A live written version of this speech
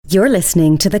You're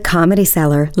listening to The Comedy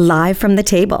Cellar live from the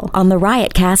table on the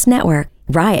Riotcast Network,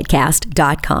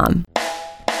 riotcast.com.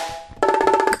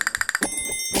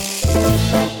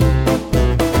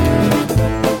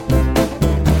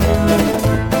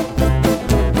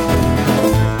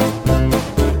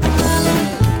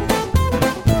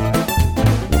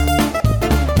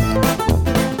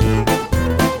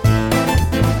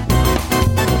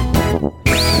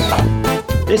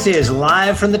 This is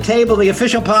Live from the Table, the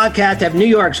official podcast of New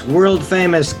York's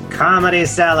world-famous Comedy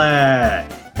Cellar.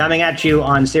 Coming at you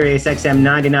on Sirius XM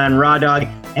 99 Raw Dog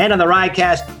and on the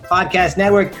Riotcast Podcast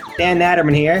Network. Dan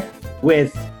Natterman here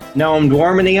with Noam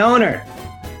Dworman, the owner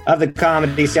of the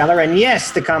Comedy Cellar. And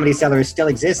yes, the Comedy Cellar still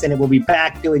exists, and it will be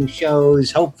back doing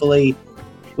shows, hopefully,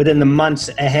 within the months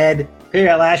ahead.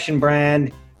 Pierre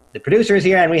Aschenbrand, the producer, is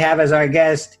here, and we have as our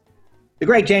guest the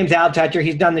great James Altucher.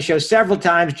 He's done the show several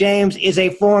times. James is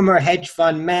a former hedge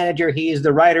fund manager. He is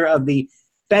the writer of the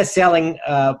best-selling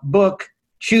book,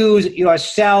 Choose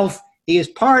Yourself. He is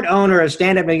part owner of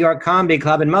Stand Up New York Comedy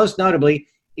Club, and most notably,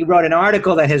 he wrote an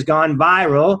article that has gone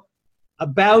viral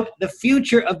about the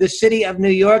future of the city of New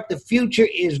York. The future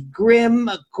is grim,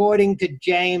 according to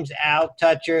James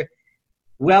Altucher.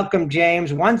 Welcome,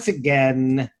 James, once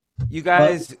again. You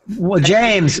guys... Well,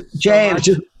 James.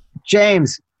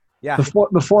 Yeah.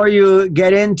 Before you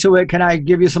get into it, can I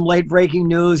give you some late breaking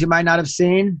news you might not have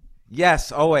seen?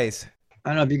 Yes, always. I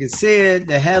don't know if you can see it.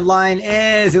 The headline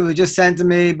is, it was just sent to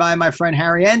me by my friend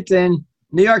Harry Enton.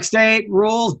 New York State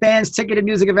rules bans ticketed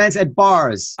music events at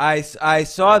bars. I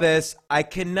saw this. I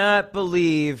cannot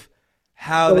believe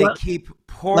how they keep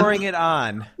pouring it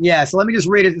on. Yeah, so let me just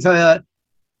read it. So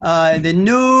the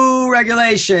new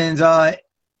regulations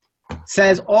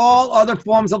says all other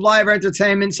forms of live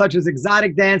entertainment, such as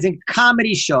exotic dancing,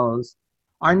 comedy shows,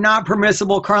 are not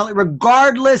permissible currently,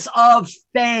 regardless of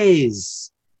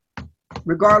phase.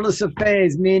 Regardless of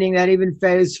phase, meaning that even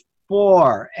phase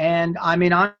 4. And I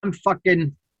mean, I've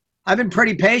been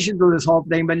pretty patient through this whole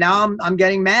thing, but now I'm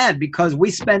getting mad because we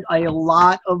spent a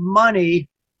lot of money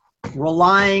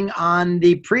relying on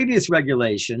the previous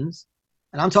regulations.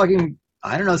 And I'm talking,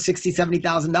 I don't know, $60,000,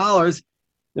 $70,000.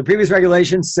 The previous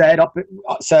regulations said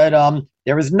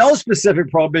there is no specific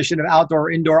prohibition of outdoor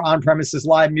or indoor on-premises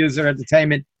live music or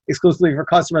entertainment exclusively for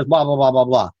customers, blah, blah, blah, blah,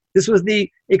 blah. This was the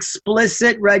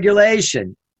explicit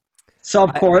regulation. So,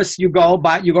 of course, you go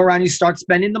around, you start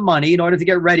spending the money in order to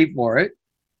get ready for it.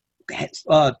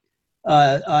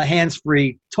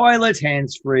 Hands-free toilets,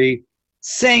 hands-free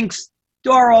sinks,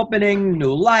 door opening,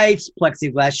 new lights,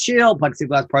 plexiglass shield,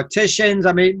 plexiglass partitions.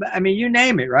 I mean, you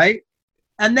name it, right?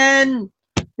 And then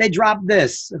they dropped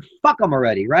this. Fuck them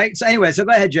already, right? So anyway, so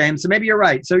go ahead, James. So maybe you're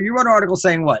right. So you wrote an article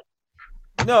saying what?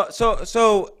 No,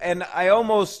 so, and I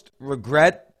almost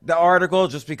regret the article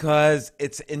just because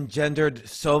it's engendered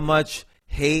so much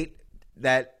hate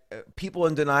that people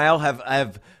in denial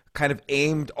have kind of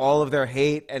aimed all of their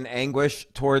hate and anguish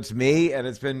towards me, and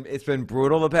it's been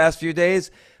brutal the past few days.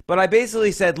 But I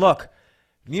basically said, look,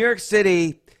 New York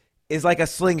City is like a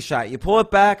slingshot. You pull it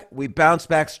back, we bounce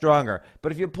back stronger.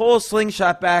 But if you pull a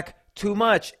slingshot back too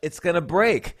much, it's going to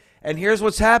break. And here's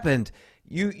what's happened.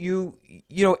 You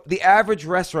know, the average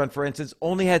restaurant, for instance,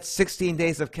 only had 16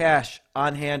 days of cash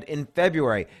on hand in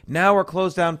February. Now we're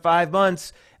closed down 5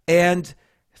 months, and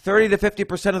 30 to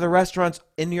 50% of the restaurants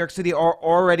in New York City are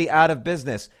already out of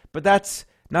business. But that's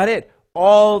not it.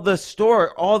 All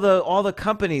the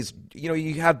companies, you know,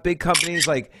 you have big companies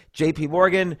like JP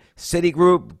Morgan,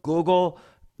 Citigroup, Google,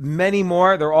 many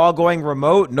more. They're all going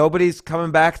remote. Nobody's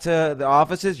coming back to the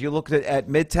offices. You look at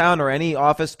Midtown or any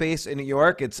office space in New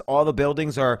York, it's all the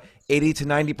buildings are 80 to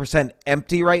 90%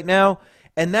 empty right now.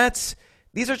 And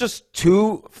these are just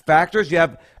two factors. You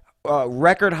have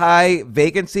record high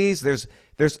vacancies. There's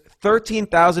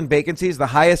 13,000 vacancies, the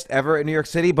highest ever in New York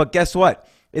City. But guess what?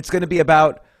 It's going to be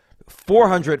about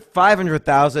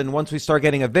 500,000 once we start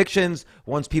getting evictions,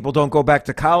 once people don't go back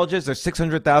to colleges. There's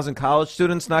 600,000 college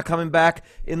students not coming back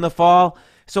in the fall.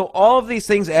 So all of these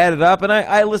things added up, and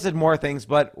I listed more things,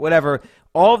 but whatever.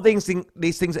 All of these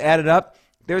things added up,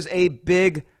 there's a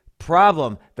big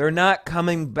problem. They're not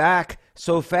coming back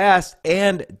so fast,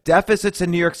 and deficits in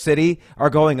New York City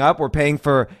are going up. We're paying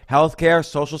for healthcare,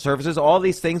 social services, all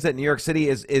these things that New York City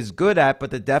is good at, but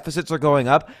the deficits are going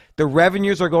up. The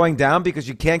revenues are going down because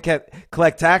you can't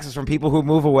collect taxes from people who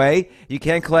move away. You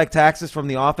can't collect taxes from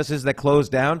the offices that close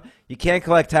down. You can't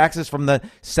collect taxes from the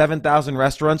 7,000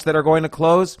 restaurants that are going to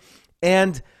close.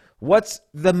 And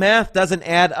the math doesn't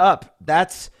add up.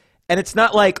 And it's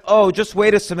not like, oh, just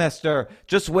wait a semester,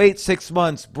 just wait 6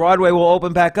 months, Broadway will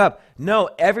open back up. No,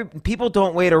 people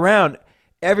don't wait around.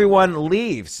 everyone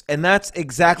leaves. And that's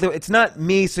exactly, it's not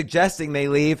me suggesting they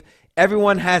leave.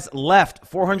 Everyone has left.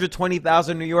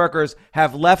 420,000 New Yorkers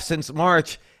have left since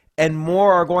March, and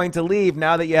more are going to leave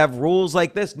now that you have rules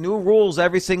like this, new rules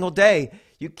every single day.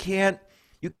 You can't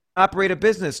operate a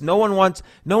business. No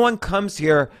one comes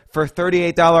here for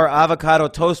 $38 avocado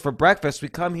toast for breakfast. We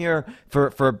come here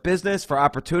for business, for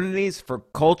opportunities, for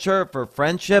culture, for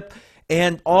friendship,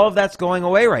 and all of that's going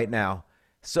away right now.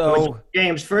 So,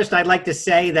 James, first I'd like to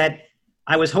say that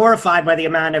I was horrified by the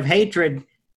amount of hatred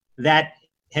that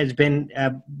has been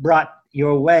brought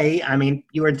your way. I mean,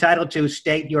 you were entitled to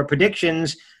state your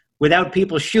predictions without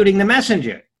people shooting the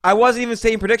messenger. I wasn't even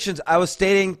stating predictions. I was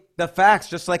stating the facts,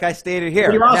 just like I stated here.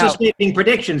 But you're also stating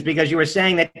predictions because you were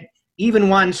saying that even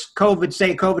once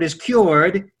COVID is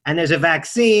cured and there's a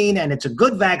vaccine and it's a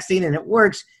good vaccine and it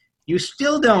works, you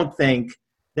still don't think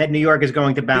that New York is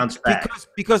going to bounce back.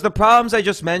 Because the problems I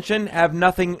just mentioned have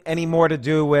nothing anymore to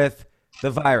do with the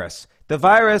virus. The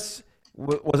virus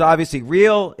was obviously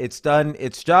real. It's done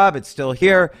its job. It's still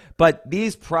here. But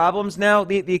these problems now,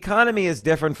 the economy is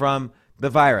different from the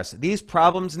virus. These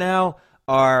problems now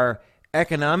are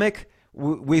economic.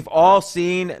 We've all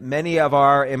seen many of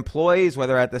our employees,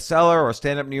 whether at the Cellar or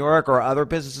Stand Up New York or other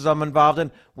businesses I'm involved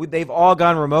in, they've all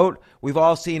gone remote. We've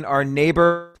all seen our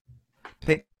neighbor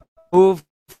move.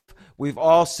 We've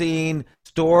all seen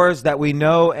stores that we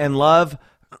know and love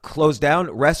close down.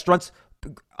 Restaurants,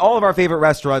 all of our favorite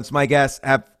restaurants, my guess,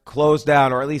 have closed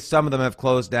down, or at least some of them have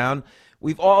closed down.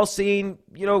 We've all seen,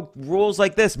 rules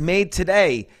like this made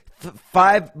today,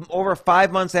 over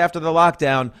 5 months after the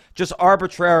lockdown, just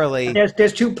arbitrarily.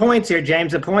 There's 2 points here,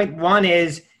 James. The point one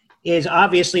is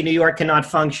obviously New York cannot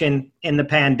function in the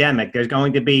pandemic. There's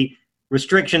going to be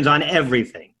restrictions on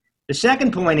everything. The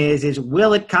second point is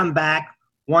will it come back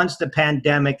once the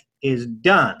pandemic is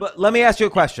done? But let me ask you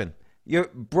a question.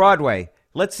 Broadway.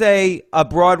 Let's say a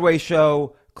Broadway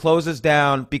show closes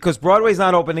down because Broadway's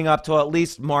not opening up till at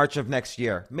least March of next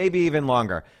year, maybe even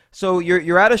longer. So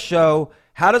you're at a show.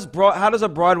 How does a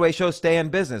Broadway show stay in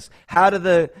business? How do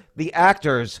the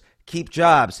actors keep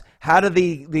jobs? How do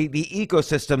the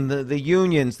ecosystem, the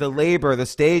unions, the labor, the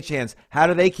stagehands, how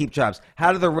do they keep jobs?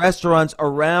 How do the restaurants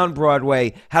around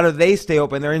Broadway, how do they stay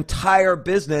open? Their entire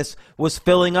business was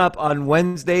filling up on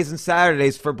Wednesdays and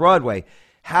Saturdays for Broadway.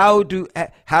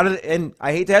 And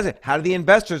I hate to ask it, how do the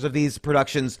investors of these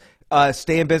productions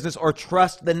stay in business or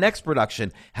trust the next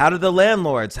production? How do the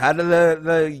landlords? How do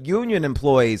the union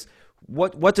employees?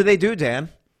 What do they do, Dan?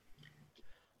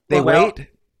 They wait?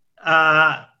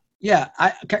 Yeah.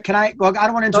 I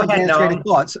don't want to interrupt Dan's train of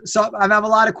thoughts. So I have a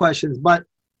lot of questions, but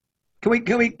can we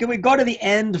go to the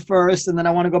end first, and then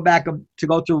I want to go back to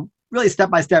go through really step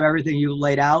by step everything you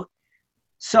laid out.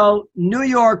 So New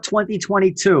York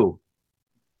 2022.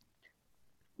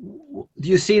 Do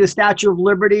you see the Statue of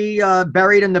Liberty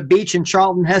buried in the beach in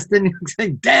Charlton Heston?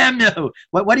 Damn no!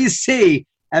 What do you see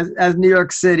as New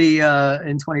York City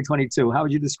in 2022? How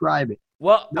would you describe it?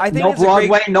 Well, I think no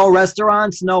Broadway, no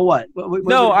restaurants, no what?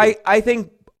 I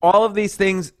think all of these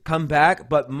things come back,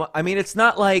 but I mean, it's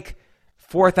not like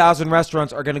 4,000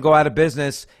 restaurants are going to go out of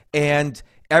business and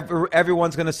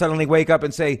everyone's going to suddenly wake up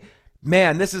and say,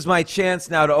 "Man, this is my chance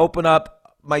now to open up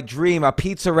my dream, a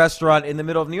pizza restaurant in the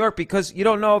middle of New York," because you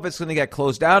don't know if it's going to get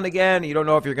closed down again. You don't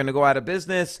know if you're going to go out of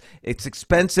business. It's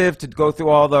expensive to go through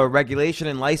all the regulation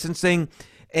and licensing.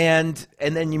 And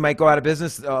then you might go out of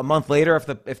business a month later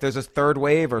if there's a third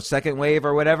wave or second wave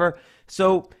or whatever.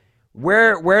 So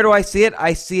where do I see it?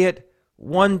 I see it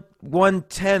one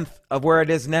tenth of where it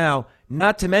is now.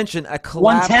 Not to mention a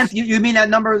collapse. 1/10? You mean that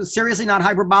number seriously, not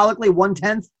hyperbolically?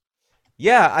 1/10?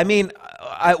 Yeah, I mean,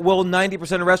 will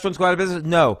 90% of restaurants go out of business?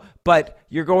 No, but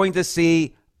you're going to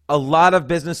see a lot of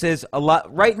businesses.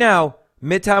 Right now.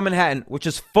 Midtown Manhattan, which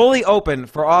is fully open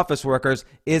for office workers,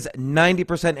 is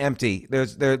 90% empty.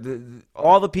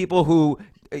 All the people who,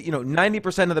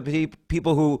 90% of the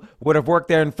people who would have worked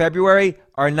there in February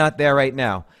are not there right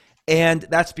now. And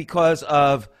that's because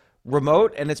of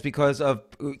remote, and it's because of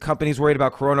companies worried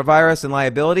about coronavirus and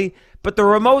liability. But the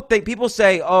remote thing, people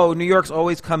say, oh, New York's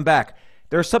always come back.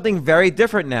 There's something very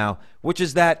different now, which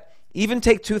is that even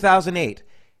take 2008.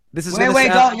 This is wait.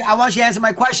 I want you to answer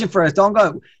my question first. Don't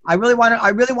go. I really want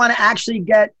to actually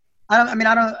get.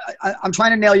 I'm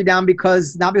trying to nail you down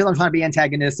because not because I'm trying to be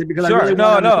antagonistic. Because sure, I really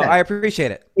I appreciate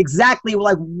it. Exactly.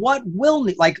 Like what will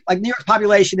like New York's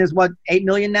population is what 8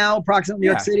 million now, approximately.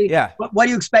 New York City. Yeah. What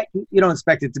do you expect? You don't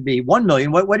expect it to be 1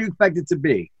 million. What do you expect it to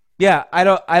be? Yeah, I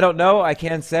don't know. I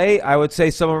can't say. I would say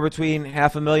somewhere between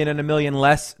 500,000 and 1 million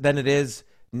less than it is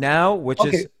now, which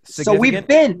is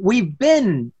significant. So we've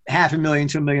been 500,000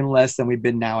 to 1 million less than we've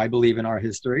been now, I believe, in our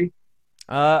history.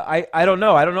 I don't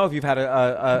know. I don't know if you've had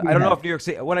I don't know if New York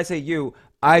City. When I say you,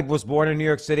 I was born in New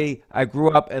York City. I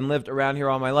grew up and lived around here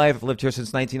all my life. I've lived here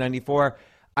since 1994.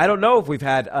 I don't know if we've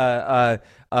had a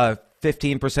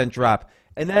 15% drop.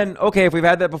 And then, okay, if we've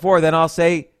had that before, then I'll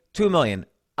say 2 million.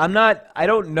 I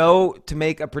don't know to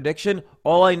make a prediction.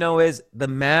 All I know is the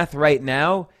math right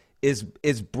now is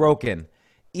broken.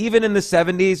 Even in the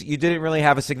 70s, you didn't really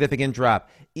have a significant drop.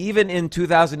 Even in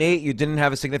 2008, you didn't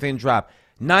have a significant drop.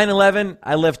 9/11,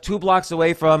 I lived 2 blocks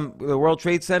away from the World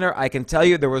Trade Center. I can tell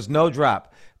you there was no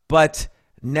drop. But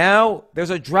now there's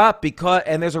a drop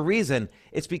and there's a reason.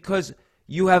 It's because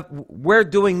we're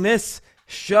doing this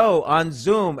show on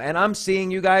Zoom, and I'm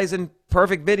seeing you guys in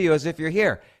perfect video as if you're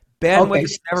here. Bandwidth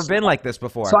has never been like this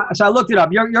before. So I looked it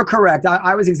up. You're correct.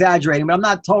 I was exaggerating, but I'm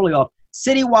not totally off.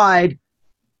 Citywide,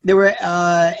 there were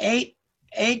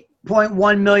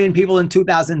 8.1 million people in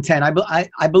 2010.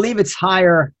 I believe it's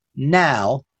higher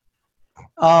now.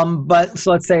 But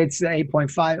so let's say it's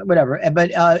 8.5, whatever.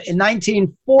 But in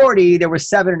 1940, there were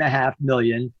 7.5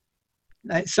 million.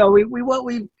 So we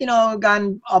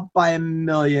gone up by 1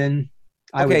 million.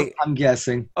 I'm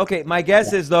guessing. Okay, my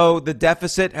guess is, though, the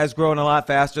deficit has grown a lot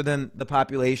faster than the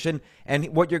population. And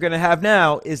what you're going to have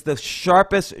now is the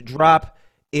sharpest drop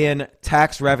in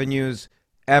tax revenues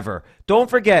ever. Don't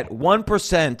forget,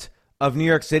 1% of New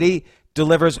York City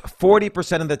delivers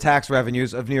 40% of the tax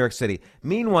revenues of New York City.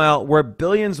 Meanwhile, we're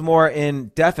billions more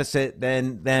in deficit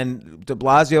than de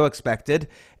Blasio expected.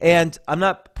 And I'm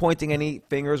not pointing any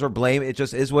fingers or blame. It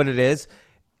just is what it is.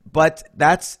 But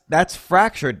that's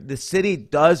fractured. The city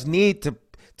does need to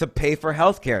pay for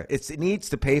healthcare. It needs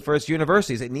to pay for its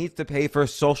universities. It needs to pay for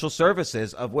social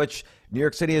services, of which New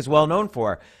York City is well known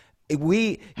for.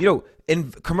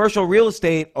 In commercial real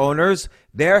estate owners,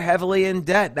 they're heavily in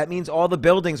debt. That means all the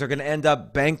buildings are going to end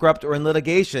up bankrupt or in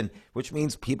litigation, which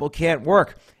means people can't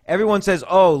work. Everyone says,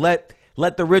 oh, let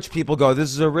the rich people go. This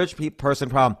is a rich person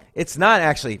problem. It's not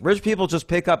actually. Rich people just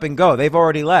pick up and go. They've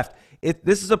already left.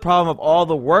 This is a problem of all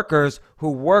the workers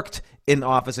who worked in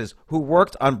offices, who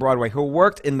worked on Broadway, who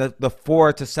worked in the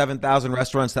 4,000 to 7,000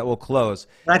 restaurants that will close.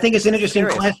 I think it's an interesting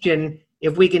question.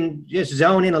 If we can just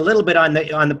zone in a little bit on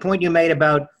the point you made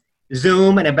about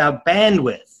Zoom and about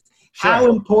bandwidth. Sure.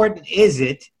 How important is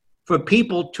it for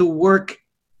people to work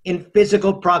in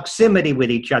physical proximity with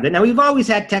each other? Now, we've always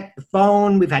had the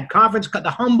phone, we've had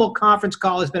the humble conference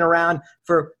call has been around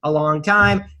for a long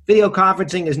time. Video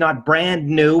conferencing is not brand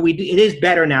new. It is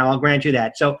better now, I'll grant you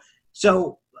that.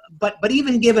 But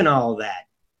even given all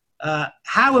that,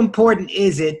 how important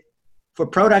is it for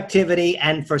productivity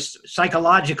and for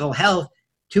psychological health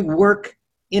to work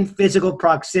in physical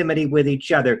proximity with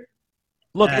each other?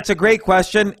 Look, it's a great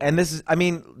question. And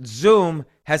Zoom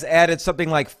has added something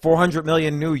like 400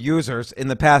 million new users in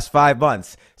the past 5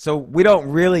 months. So we don't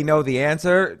really know the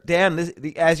answer. Dan,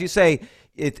 as you say,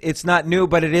 it's not new,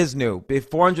 but it is new.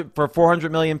 For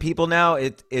 400 million people now,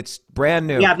 it's brand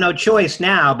new. You have no choice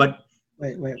now, but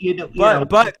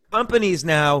But companies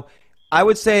now, I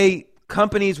would say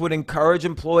companies would encourage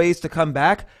employees to come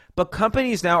back, but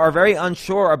companies now are very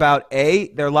unsure about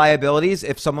their liabilities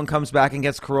if someone comes back and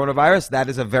gets coronavirus. That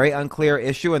is a very unclear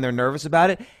issue, and they're nervous about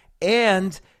it.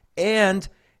 And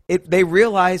they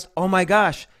realized, oh my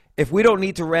gosh, if we don't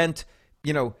need to rent,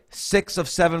 6 of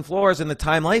 7 floors in the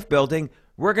Time Life building,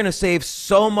 we're going to save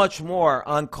so much more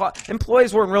on cost.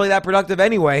 Employees weren't really that productive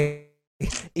anyway,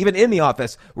 even in the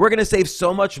office. We're going to save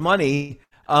so much money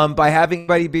by having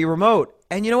everybody be remote.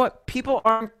 And you know what? People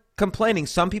aren't complaining.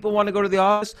 Some people want to go to the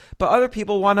office, but other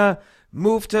people want to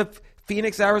move to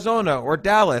Phoenix, Arizona, or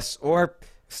Dallas, or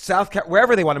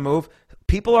wherever they want to move.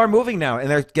 People are moving now, and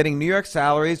they're getting New York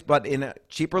salaries, but in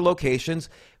cheaper locations.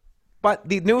 But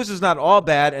the news is not all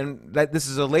bad, and this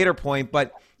is a later point,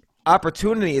 but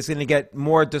opportunity is going to get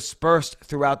more dispersed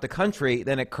throughout the country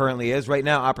than it currently is. Right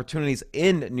now, opportunities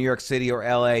in New York City or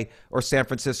LA or San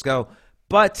Francisco,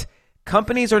 but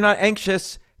companies are not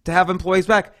anxious to have employees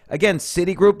back. Again,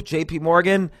 Citigroup, JP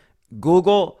Morgan,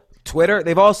 Google, Twitter,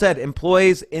 they've all said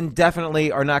employees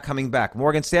indefinitely are not coming back.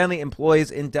 Morgan Stanley,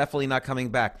 employees indefinitely not coming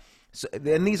back. So,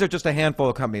 and these are just a handful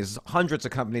of companies. Hundreds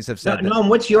of companies have said that. Noam,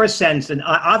 what's your sense? And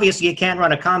obviously you can't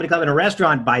run a comedy club and a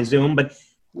restaurant by Zoom, but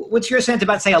what's your sense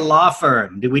about, say, a law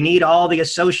firm? Do we need all the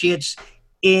associates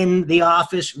in the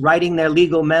office writing their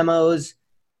legal memos?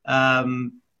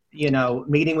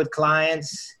 Meeting with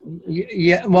clients?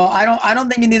 Yeah, well, I don't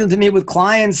think you need them to meet with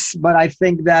clients, but I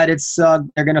think that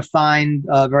they're going to find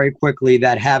very quickly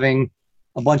that having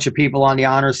a bunch of people on the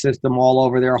honor system all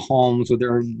over their homes with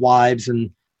their wives and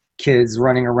kids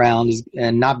running around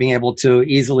and not being able to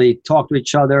easily talk to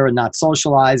each other and not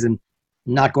socialize and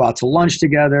not go out to lunch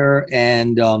together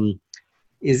and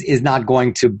is not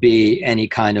going to be any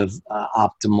kind of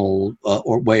optimal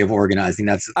or way of organizing.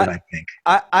 That's what I think.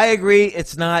 I agree.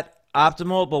 It's not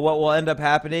optimal, but what will end up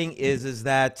happening is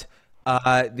that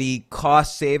the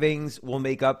cost savings will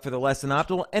make up for the less than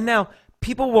optimal. And now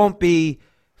people won't be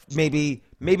maybe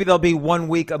there'll be 1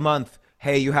 week a month.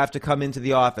 Hey, you have to come into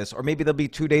the office, or maybe there'll be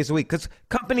 2 days a week. Because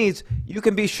companies, you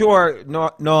can be sure,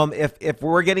 Noam, if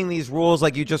we're getting these rules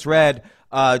like you just read,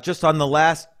 just on the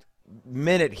last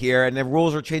minute here, and the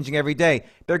rules are changing every day,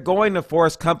 they're going to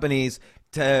force companies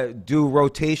to do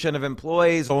rotation of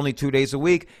employees only 2 days a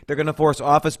week. They're going to force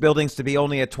office buildings to be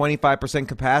only at 25%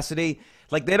 capacity.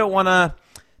 Like they don't want to,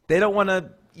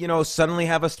 suddenly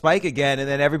have a spike again, and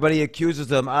then everybody accuses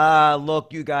them.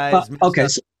 Look, you guys. Okay,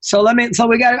 so I want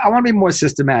to be more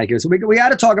systematic here. So we got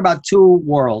to talk about two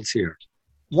worlds here.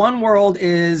 One world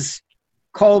is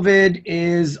COVID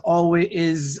is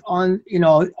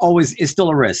still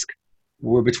a risk.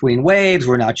 We're between waves.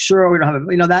 We're not sure. We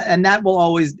don't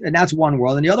have, that's one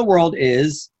world. And the other world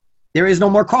is there is no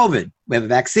more COVID. We have a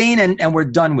vaccine and we're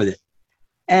done with it.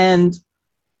 And,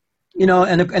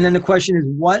 and then the question is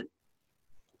what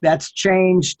that's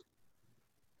changed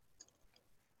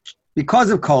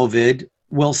because of COVID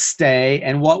will stay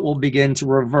and what will begin to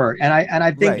revert. And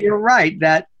I think You're right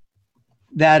that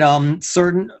there'll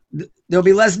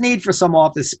be less need for some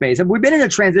office space. And we've been in a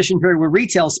transition period with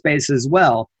retail space as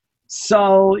well.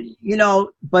 So,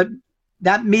 but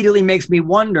that immediately makes me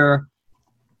wonder,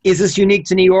 is this unique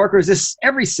to New York or is this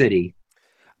every city?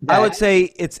 I would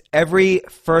say it's every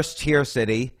first-tier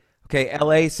city. Okay,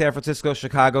 LA, San Francisco,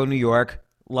 Chicago, New York,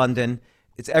 London.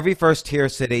 It's every first-tier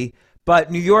city.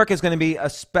 But New York is going to be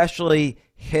especially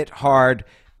hit hard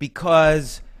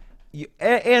because,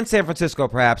 and San Francisco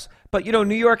perhaps, but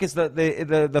New York is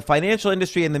the financial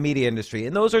industry and the media industry.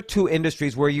 And those are two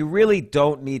industries where you really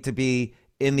don't need to be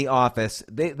in the office.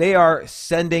 They are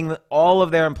sending all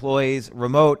of their employees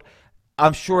remote.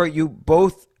 I'm sure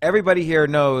everybody here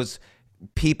knows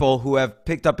people who have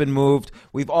picked up and moved.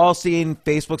 We've all seen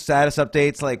Facebook status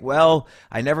updates like, well,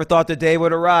 I never thought the day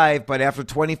would arrive, but after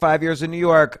 25 years in New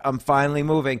York, I'm finally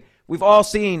moving. We've all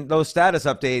seen those status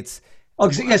updates.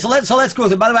 Okay, yeah, so let's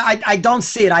go. By the way, I don't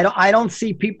see it. I don't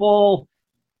see people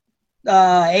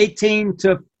 18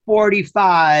 to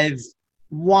 45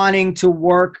 wanting to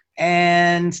work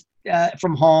and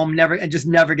from home, never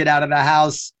get out of the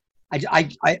house.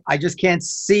 I just can't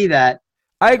see that.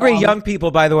 I agree. Young people,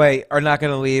 by the way, are not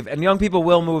going to leave, and young people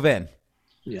will move in.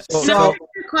 Yeah. So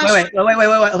wait.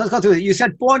 Let's go through it. You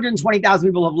said 420,000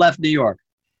 people have left New York.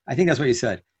 I think that's what you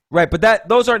said. Right, but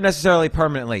those aren't necessarily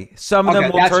permanently. Some of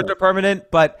them will turn to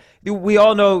permanent, but we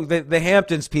all know the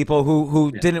Hamptons people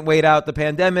who didn't wait out the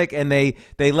pandemic, and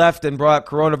they left and brought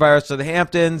coronavirus to the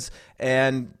Hamptons,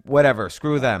 and whatever,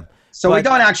 screw them. So we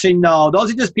don't actually know.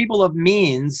 Those are just people of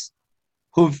means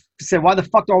who've said, why the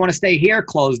fuck do I want to stay here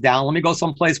closed down? Let me go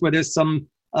someplace where there's some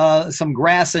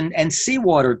grass and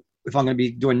seawater if I'm going to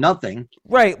be doing nothing.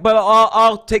 Right, but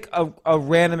I'll take a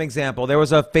random example. There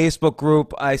was a Facebook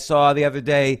group I saw the other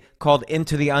day called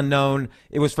Into the Unknown.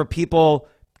 It was for people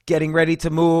getting ready to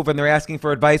move, and they're asking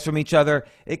for advice from each other.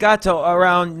 It got to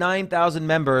around 9,000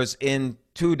 members in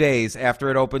 2 days after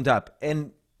it opened up.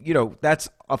 And, that's,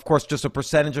 of course, just a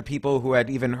percentage of people who had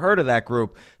even heard of that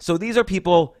group. So these are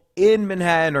people in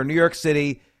Manhattan or New York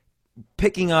City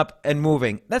picking up and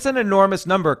moving. That's an enormous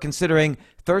number considering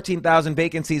 13,000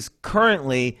 vacancies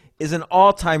currently is an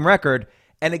all-time record.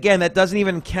 And again, that doesn't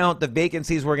even count the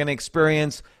vacancies we're going to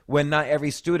experience when not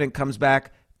every student comes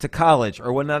back to college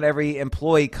or when not every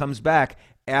employee comes back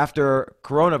after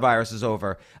coronavirus is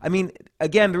over. I mean,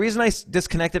 again, the reason I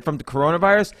disconnected from the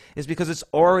coronavirus is because it's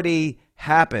already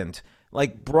happened.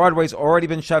 Like Broadway's already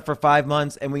been shut for 5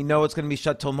 months and we know it's going to be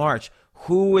shut till March.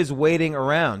 Who is waiting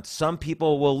around? Some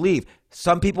people will leave.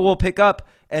 Some people will pick up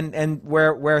and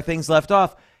where things left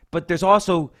off. But there's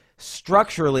also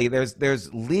structurally,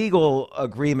 there's legal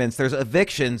agreements, there's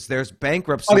evictions, there's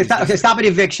bankruptcy. Okay, stop at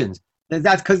evictions.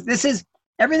 That's because this is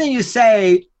everything you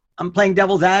say. I'm playing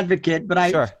devil's advocate,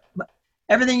 but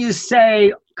everything you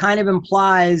say kind of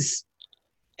implies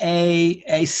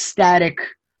a static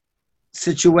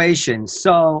situation.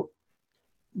 So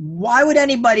why would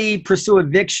anybody pursue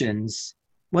evictions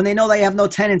when they know they have no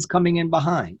tenants coming in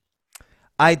behind?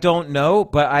 I don't know,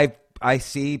 but I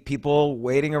see people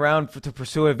waiting around to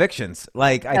pursue evictions.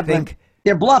 Like, I think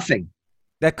they're bluffing.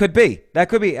 That could be,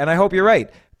 and I hope you're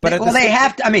right. But they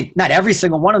have to. I mean, not every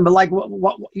single one of them, but like,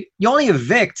 what you only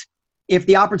evict if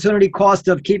the opportunity cost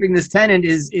of keeping this tenant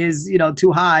is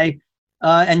too high,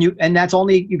 and that's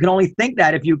only you can only think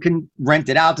that if you can rent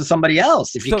it out to somebody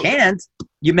else. If you can't,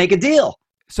 you make a deal.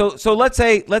 So let's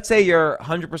say you're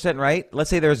 100% right. Let's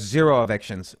say there's 0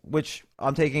 evictions, which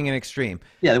I'm taking an extreme.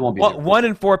 Yeah, there won't be. 1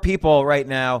 in 4 people right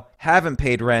now haven't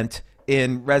paid rent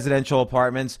in residential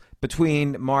apartments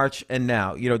between March and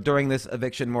now, during this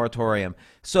eviction moratorium.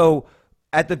 So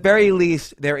at the very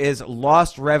least, there is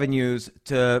lost revenues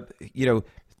to,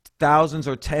 thousands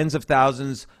or tens of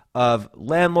thousands of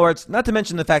landlords, not to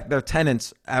mention the fact that their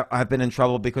tenants have been in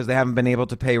trouble because they haven't been able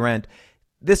to pay rent.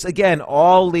 This, again,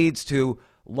 all leads to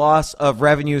loss of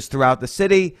revenues throughout the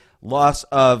city, loss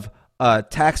of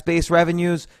tax-based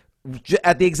revenues,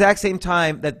 at the exact same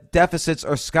time that deficits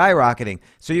are skyrocketing.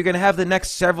 So you're going to have the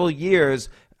next several years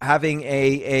having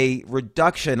a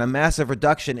reduction, a massive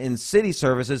reduction in city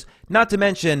services, not to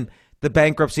mention the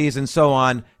bankruptcies and so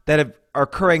on that are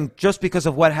occurring just because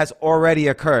of what has already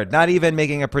occurred, not even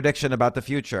making a prediction about the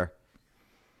future.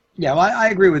 Yeah, well, I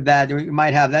agree with that. We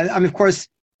might have that. I mean, of course,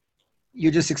 you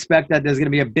just expect that there's going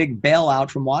to be a big bailout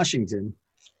from Washington,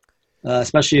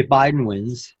 especially if Biden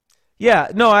wins. Yeah,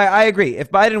 no, I agree. If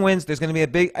Biden wins, there's going to be a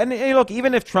big – and look,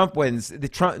 even if Trump wins,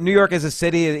 New York is a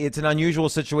city. It's an unusual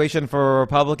situation for a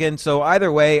Republican. So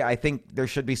either way, I think there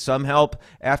should be some help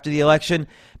after the election.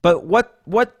 But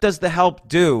what does the help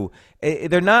do?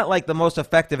 They're not like the most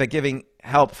effective at giving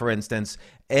help, for instance.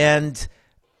 And,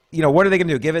 what are they going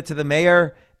to do? Give it to the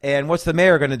mayor? And what's the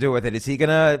mayor going to do with it? Is he going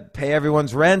to pay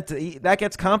everyone's rent? That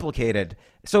gets complicated.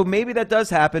 So maybe that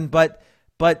does happen. But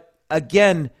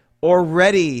again,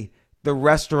 already – the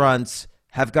restaurants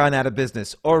have gone out of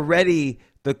business. Already,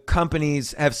 the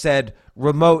companies have said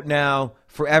remote now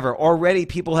forever. Already,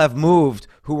 people have moved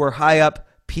who were high up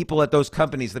people at those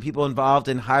companies, the people involved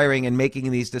in hiring and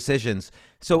making these decisions.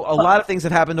 So a lot of things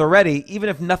have happened already, even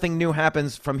if nothing new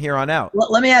happens from here on out.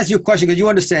 Let me ask you a question, because you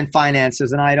understand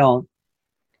finances and I don't.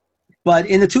 But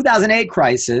in the 2008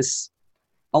 crisis,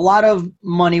 a lot of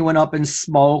money went up in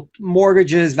smoke,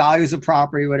 mortgages, values of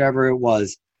property, whatever it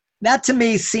was. That to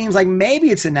me seems like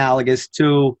maybe it's analogous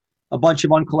to a bunch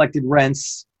of uncollected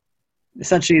rents.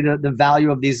 Essentially, the value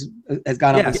of these has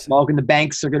gone up in smoke, and the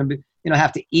banks are going to be,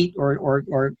 have to eat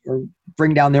or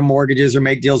bring down their mortgages or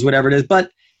make deals, whatever it is.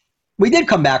 But we did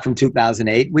come back from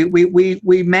 2008.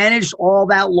 We managed all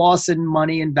that loss in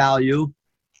money and value,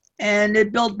 and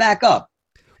it built back up.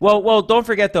 Well, don't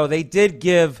forget though, they did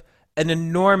give an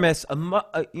enormous.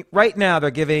 Right now, they're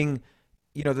giving.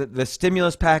 The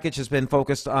stimulus package has been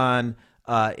focused on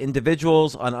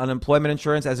individuals, on unemployment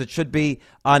insurance, as it should be,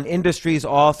 on industries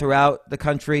all throughout the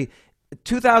country.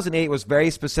 2008 was very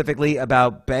specifically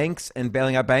about banks and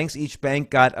bailing out banks. Each bank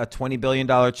got a $20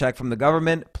 billion check from the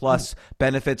government, plus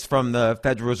benefits from the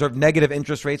Federal Reserve, negative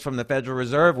interest rates from the Federal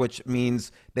Reserve, which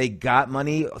means they got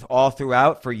money all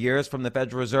throughout for years from the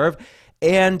Federal Reserve.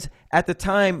 And at the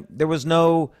time, there was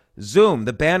no Zoom.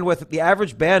 The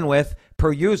average bandwidth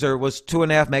per user was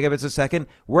 2.5 megabits a second.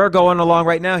 We're going along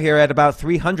right now here at about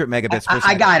 300 megabits per second.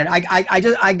 I got it.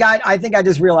 I think I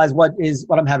just realized what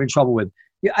I'm having trouble with.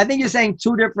 I think you're saying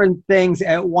two different things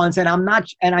at once, and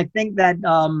I think that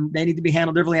they need to be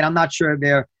handled differently, and I'm not sure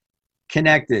they're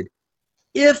connected.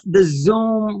 If the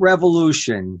Zoom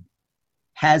revolution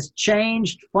has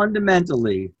changed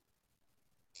fundamentally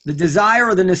the desire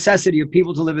or the necessity of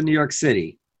people to live in New York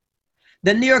City,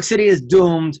 then New York City is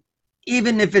doomed,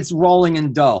 even if it's rolling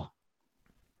in dough.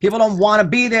 People don't want to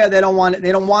be there. They don't want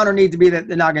or need to be there.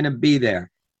 They're not going to be there.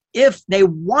 If they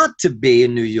want to be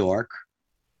in New York,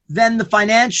 then the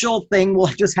financial thing will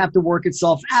just have to work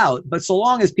itself out. But so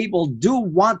long as people do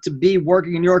want to be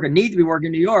working in New York or need to be working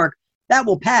in New York, that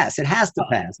will pass. It has to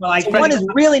pass. Well, so one is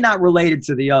really not related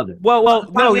to the other.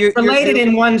 Well, no, it's related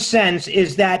in one sense,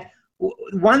 is that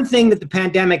one thing that the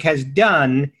pandemic has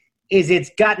done is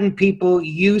it's gotten people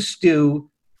used to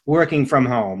working from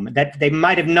home, that they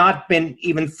might have not been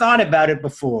even thought about it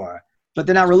before. But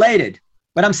they're not related.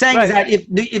 What I'm saying is that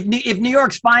if New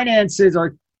York's finances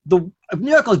if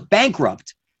New York goes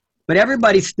bankrupt, but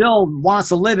everybody still wants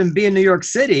to live and be in New York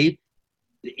City,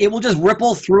 it will just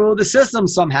ripple through the system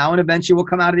somehow, and eventually we'll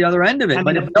come out of the other end of it.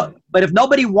 But if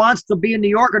nobody wants to be in New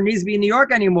York or needs to be in New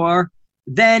York anymore,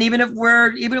 then even if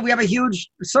we have a huge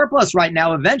surplus right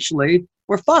now, eventually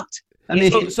we're fucked. I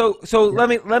mean,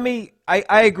 let me.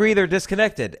 I agree they're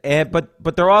disconnected,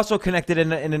 but they're also connected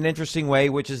in an interesting way,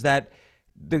 which is that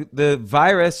the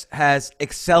virus has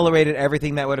accelerated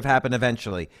everything that would have happened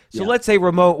eventually. So let's say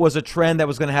remote was a trend that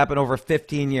was going to happen over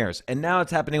 15 years, and now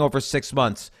it's happening over 6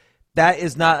 months. That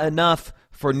is not enough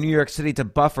for New York City to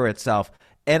buffer itself.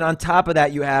 And on top of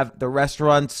that, you have the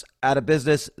restaurants out of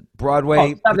business,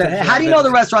 Broadway. How do you know the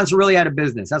restaurants are really out of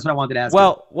business? That's what I wanted to ask.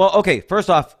 Well, okay. First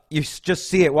off, you just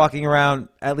see it walking around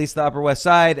at least the Upper West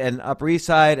Side and Upper East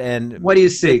Side. And what do you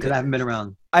see? Because I haven't been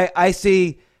around. I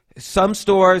see some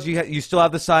stores. You still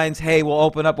have the signs, "Hey, we'll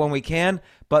open up when we can."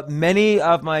 But many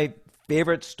of my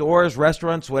favorite stores,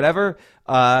 restaurants, whatever,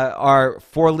 are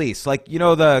for lease. Like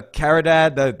the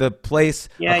Caridad, the place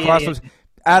across from,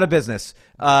 out of business.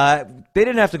 They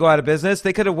didn't have to go out of business.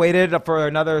 They could have waited for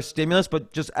another stimulus,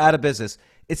 but just out of business.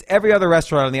 It's every other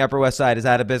restaurant on the Upper West Side is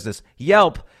out of business.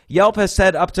 Yelp has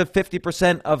said up to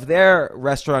 50% of their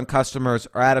restaurant customers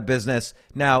are out of business.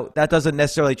 Now, that doesn't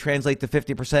necessarily translate to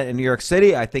 50% in New York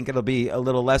City. I think it'll be a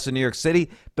little less in New York City,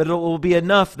 but it will be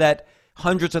enough that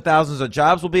hundreds of thousands of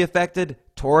jobs will be affected.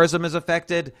 Tourism is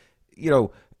affected.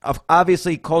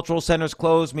 Obviously, cultural centers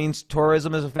closed means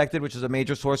tourism is affected, which is a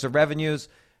major source of revenues.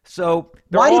 So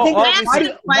why do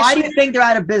you think they're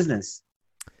out of business?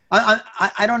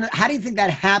 I don't know. How do you think that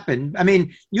happened? I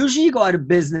mean, usually you go out of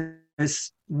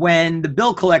business when the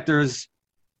bill collectors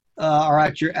are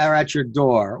at your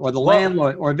door, or the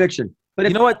landlord, or eviction. But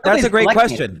you know what? That's a great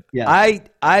question. Yeah.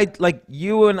 I like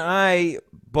you and I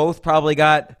both probably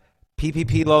got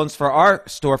PPP loans for our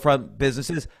storefront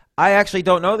businesses. I actually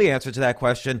don't know the answer to that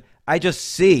question. I just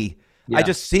see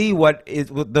what is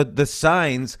the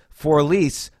signs for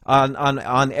lease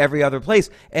on every other place.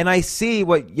 And I see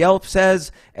what Yelp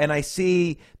says, and I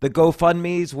see the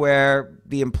GoFundMes where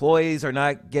the employees are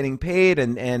not getting paid,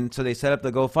 and so they set up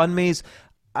the GoFundMes.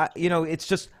 It's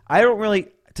just, I don't really,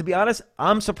 to be honest,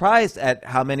 I'm surprised at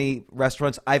how many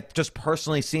restaurants I've just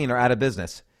personally seen are out of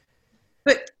business.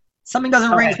 But something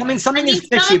doesn't ring. Something is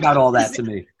fishy about all that to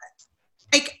me.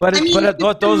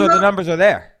 Those are the numbers are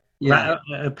there. Yeah.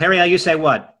 Perry, you say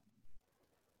what?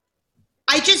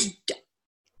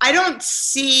 I don't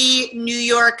see New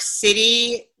York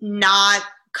City not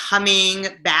coming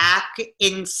back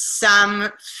in some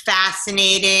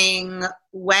fascinating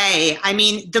way. I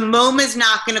mean, the MoMA's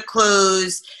not going to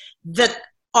close. The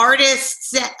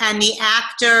artists and the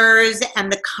actors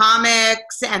and the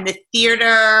comics and the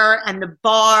theater and the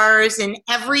bars and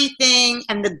everything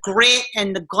and the grit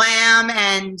and the glam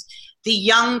and the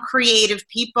young creative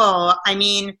people. I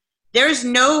mean, there's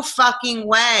no fucking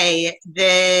way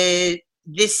that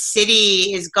this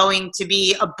city is going to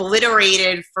be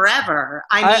obliterated forever.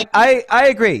 I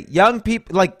agree. Young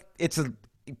people,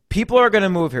 people are going to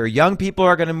move here. Young people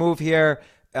are going to move here.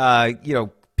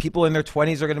 People in their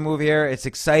 20s are going to move here. It's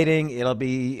exciting. It'll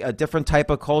be a different type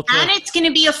of culture. And it's going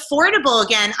to be affordable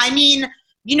again. I mean,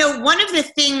 one of the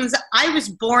things, I was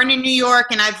born in New York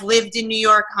and I've lived in New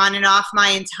York on and off my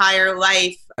entire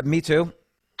life. Me too.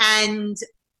 And,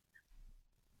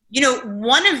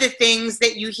 one of the things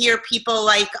that you hear people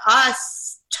like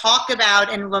us talk about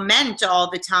and lament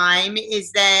all the time is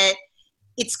that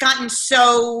it's gotten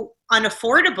so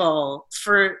unaffordable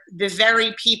for the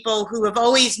very people who have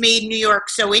always made New York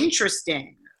so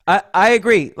interesting. I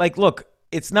agree. Look,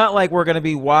 it's not like we're going to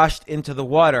be washed into the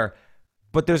water,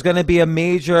 but there's going to be a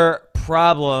major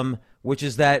problem, which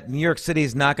is that New York City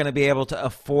is not going to be able to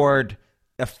afford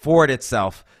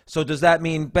itself. So does that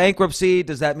mean bankruptcy?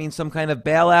 Does that mean some kind of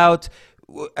bailout?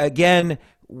 Again,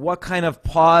 what kind of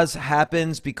pause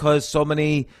happens because so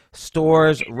many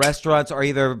stores, restaurants are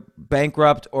either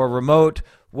bankrupt or remote?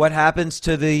 What happens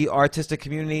to the artistic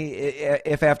community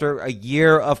if after a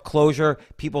year of closure,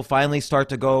 people finally start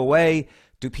to go away?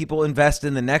 Do people invest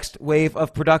in the next wave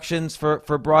of productions for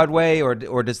Broadway, or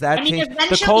does that change?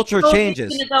 The culture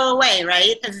changes. It's going to go away,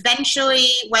 right? Eventually,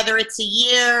 whether it's a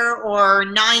year or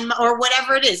 9 or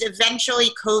whatever it is,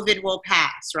 eventually COVID will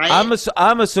pass, right?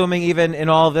 I'm assuming even in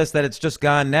all of this that it's just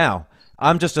gone now.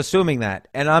 I'm just assuming that,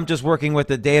 and I'm just working with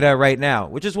the data right now,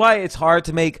 which is why it's hard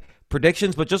to make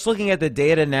predictions. But just looking at the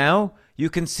data now,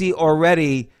 you can see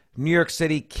already New York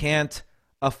City can't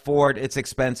afford its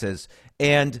expenses.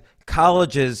 And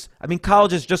colleges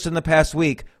just in the past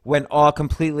week went all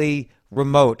completely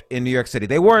remote in New York City.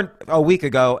 They weren't a week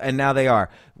ago, and now they are.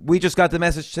 We just got the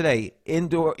message today.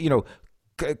 Indoor,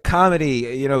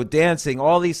 comedy, dancing,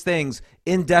 all these things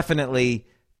indefinitely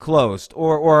closed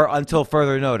or until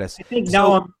further notice. I think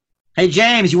Hey,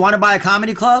 James, you want to buy a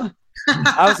comedy club?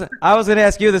 I was going to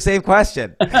ask you the same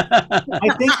question. I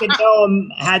think that Noam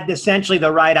had essentially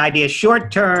the right idea.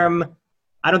 Short term,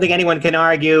 I don't think anyone can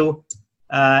argue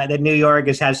that New York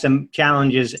has some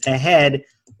challenges ahead.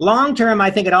 Long term,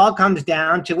 I think it all comes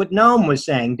down to what Noam was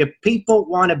saying. Do people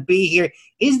want to be here?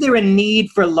 Is there a need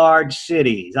for large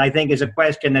cities? I think is a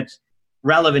question that's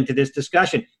relevant to this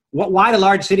discussion. Why do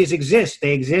large cities exist?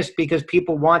 They exist because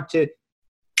people want to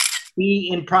be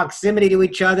in proximity to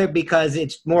each other because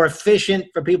it's more efficient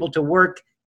for people to work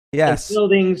in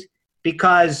buildings,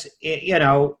 because,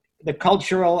 the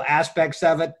cultural aspects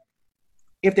of it.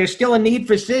 If there's still a need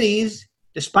for cities,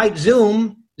 despite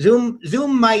Zoom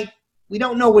might, we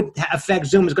don't know what effect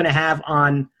Zoom is going to have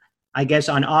on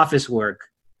office work,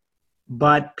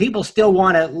 but people still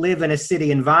want to live in a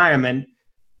city environment.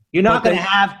 You're not going to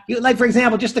have, for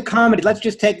example, just the comedy. Let's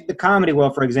just take the comedy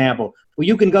world, for example, where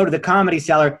you can go to the Comedy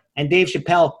Cellar and Dave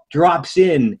Chappelle drops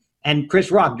in and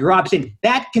Chris Rock drops in.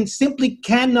 That simply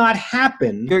cannot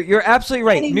happen. You're absolutely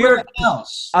right. Anywhere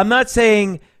else. I'm not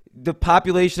saying the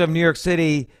population of New York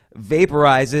City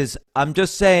vaporizes. I'm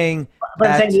just saying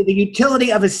I'm saying the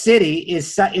utility of a city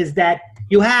is that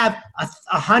you have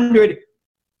 100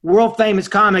 world famous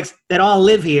comics that all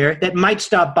live here that might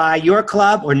stop by your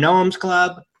club or Noam's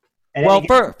club. Well,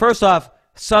 first off,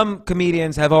 some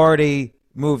comedians have already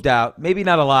moved out. Maybe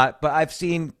not a lot, but I've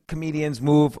seen comedians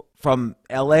move from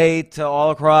LA to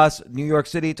all across, New York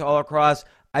City to all across.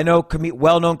 I know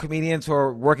well-known comedians who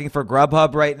are working for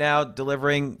Grubhub right now,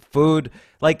 delivering food.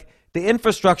 Like, the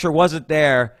infrastructure wasn't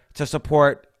there to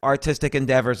support artistic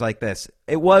endeavors like this.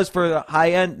 It was for the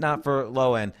high end, not for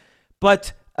low end.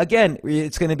 But again,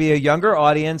 it's going to be a younger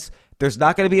audience. There's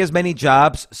not going to be as many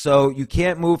jobs, so you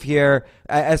can't move here.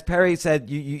 As Perry said,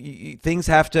 things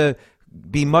have to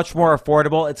be much more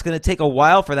affordable. It's going to take a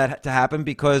while for that to happen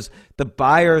because the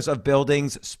buyers of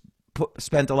buildings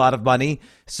spent a lot of money.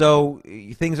 So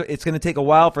it's going to take a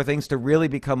while for things to really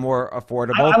become more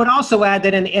affordable. I would also add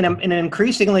that in an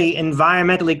increasingly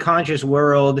environmentally conscious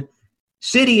world,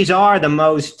 cities are the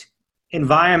most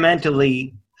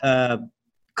environmentally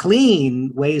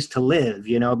clean ways to live,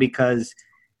 because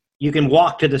you can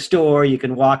walk to the store, you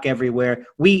can walk everywhere.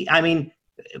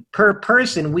 Per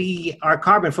person, our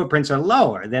carbon footprints are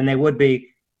lower than they would be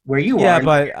where you are. Yeah,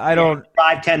 but I don't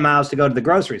 5-10 miles to go to the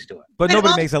grocery store. But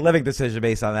nobody makes a living decision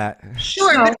based on that.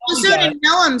 Sure, but also to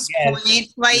Noam's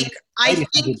point, I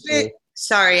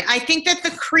think that the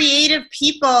creative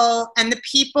people and the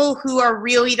people who are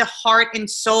really the heart and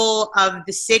soul of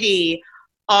the city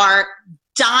are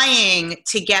dying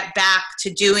to get back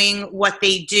to doing what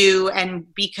they do, and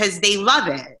because they love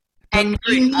it. And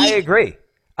I agree.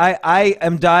 I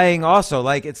am dying also.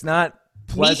 Like, it's not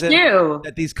pleasant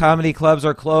that these comedy clubs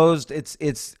are closed.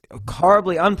 It's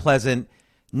horribly unpleasant.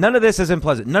 None of this is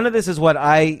unpleasant. None of this is what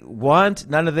I want.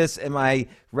 None of this am I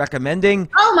recommending.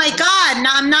 Oh my God! No,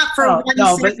 I'm not for one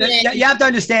second. But you have to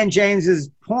understand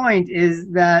James's point is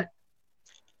that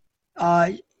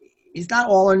it's not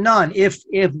all or none. If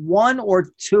 1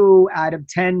 or 2 out of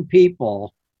 10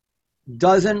 people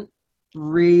doesn't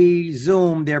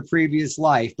resume their previous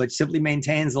life, but simply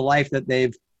maintains the life that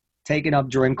they've taken up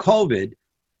during COVID,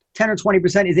 10 or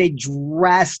 20% is a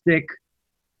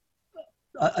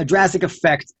drastic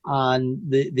effect on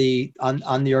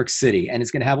on New York City, and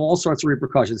it's going to have all sorts of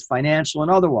repercussions, financial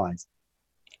and otherwise.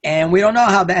 And we don't know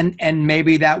how that, and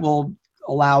maybe that will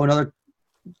allow another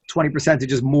 20% to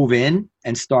just move in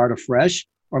and start afresh,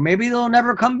 or maybe they'll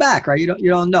never come back. Right? You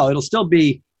don't know. It'll still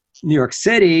be New York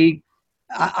City.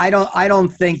 I don't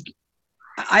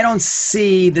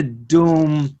see the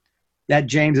doom that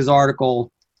James's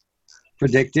article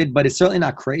predicted, but it's certainly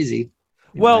not crazy.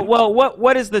 Well,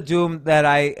 what is the doom that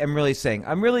I am really saying?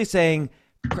 I'm really saying,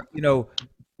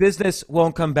 business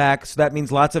won't come back, so that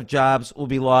means lots of jobs will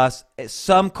be lost.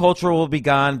 Some culture will be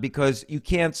gone because you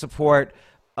can't support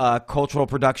cultural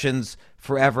productions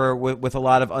forever with a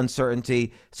lot of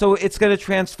uncertainty. So it's going to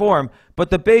transform.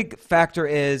 But the big factor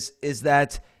is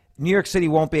that New York City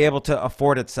won't be able to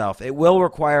afford itself. It will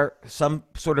require some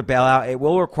sort of bailout. It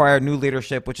will require new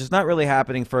leadership, which is not really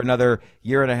happening for another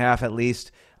year and a half at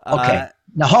least. Okay.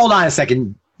 Now, hold on a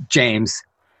second, James.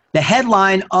 The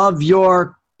headline of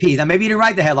your piece, now maybe you didn't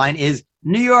write the headline, is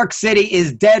New York City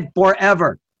is dead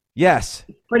forever. Yes.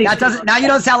 Now you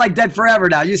don't sound like dead forever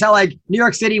now. You sound like New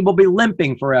York City will be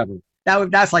limping forever.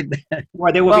 That's like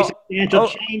or there will be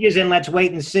substantial changes, and let's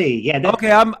wait and see. Yeah.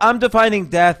 Okay, I'm defining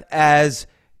death as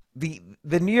the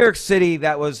New York City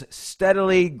that was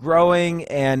steadily growing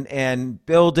and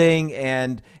building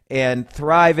and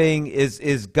thriving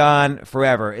is gone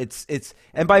forever. It's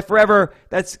and by forever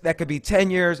that could be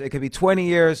 10 years, it could be 20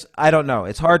 years. I don't know.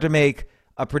 It's hard to make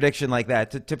a prediction like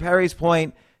that. To Perry's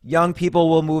point, young people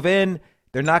will move in.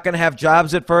 They're not going to have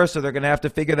jobs at first, so they're going to have to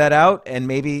figure that out. And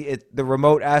maybe the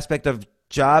remote aspect of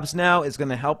jobs now is going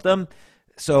to help them.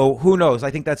 So who knows?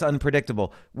 I think that's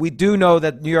unpredictable. We do know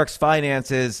that New York's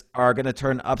finances are going to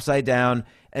turn upside down,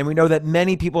 and we know that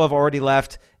many people have already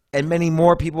left, and many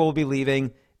more people will be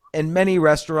leaving, and many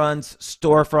restaurants,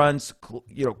 storefronts,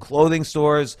 clothing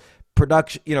stores,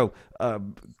 production,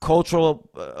 cultural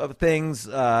things,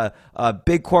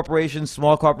 big corporations,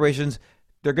 small corporations,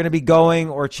 they're going to be going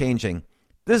or changing.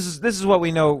 This is what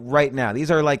we know right now. This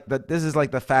is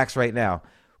like the facts right now.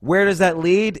 Where does that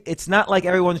lead? It's not like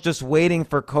everyone's just waiting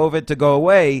for COVID to go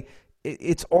away.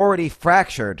 It's already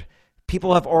fractured.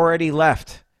 People have already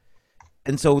left.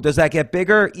 And so does that get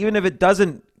bigger? Even if it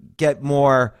doesn't get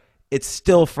more, it's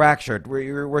still fractured.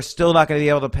 We're still not going to be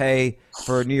able to pay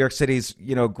for New York City's,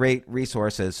 great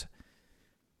resources.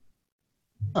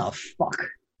 Oh, fuck.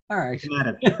 All right.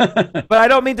 But I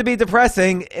don't mean to be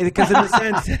depressing, because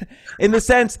in the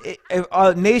sense,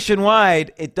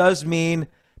 nationwide, it does mean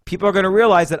people are going to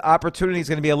realize that opportunity is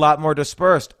going to be a lot more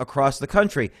dispersed across the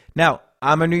country. Now,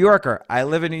 I'm a New Yorker. I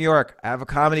live in New York. I have a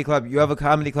comedy club. You have a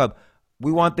comedy club.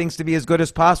 We want things to be as good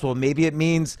as possible. Maybe it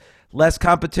means less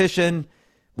competition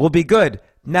will be good.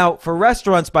 Now, for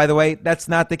restaurants, by the way, that's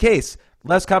not the case.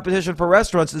 Less competition for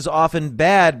restaurants is often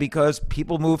bad because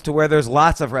people move to where there's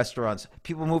lots of restaurants.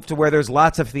 People move to where there's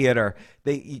lots of theater.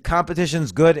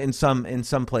 Competition's good in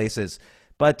some places,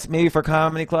 but maybe for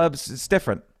comedy clubs, it's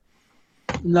different.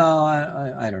 No,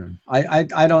 I don't know.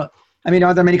 I don't. I mean,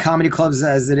 are there many comedy clubs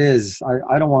as it is?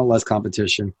 I don't want less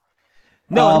competition.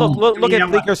 No, look at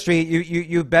Bleecker Street.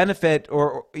 You benefit,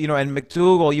 and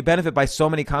McDougal, you benefit by so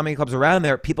many comedy clubs around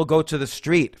there. People go to the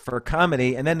street for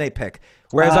comedy, and then they pick.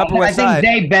 Whereas Upper West Side, I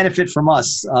think they benefit from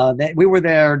us. We were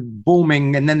there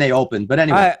booming, and then they opened. But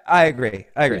anyway, I agree.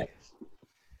 Yeah.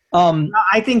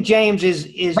 I think James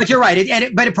is. But you're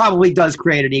right. But it probably does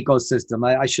create an ecosystem.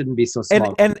 I shouldn't be so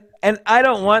smug. And I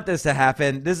don't want this to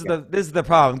happen. This is the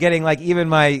problem. Getting even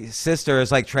my sister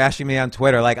is trashing me on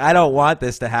Twitter. I don't want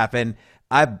this to happen.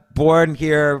 I'm born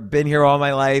here, been here all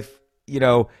my life.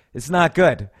 It's not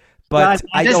good. But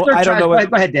I don't know.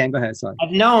 Go ahead, Dan. Go ahead. Sorry.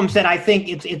 Noam said, I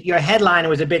think your headline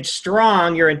was a bit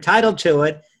strong. You're entitled to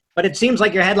it, but it seems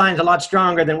like your headline's a lot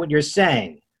stronger than what you're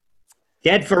saying.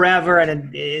 Dead forever,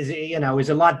 and it is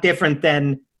a lot different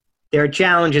than there are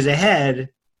challenges ahead.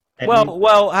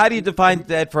 Well, how do you define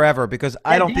dead forever? Because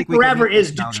I don't think forever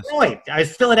is Detroit.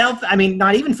 Philadelphia. I mean,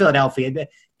 not even Philadelphia.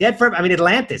 Dead forever. I mean,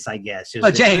 Atlantis, I guess.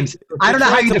 But James, I don't know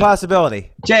how you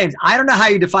possibility. James, I don't know how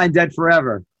you define dead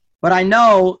forever, but I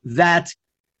know that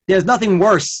there's nothing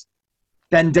worse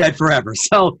than dead forever.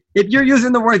 So if you're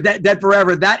using the word dead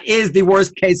forever, that is the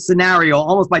worst case scenario,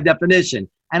 almost by definition.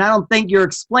 And I don't think you're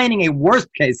explaining a worst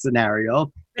case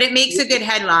scenario. But it makes a good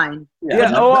headline.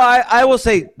 Yeah. I will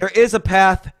say there is a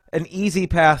path, an easy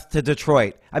path to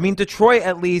Detroit. I mean, Detroit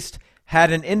at least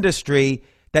had an industry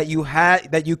that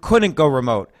you couldn't go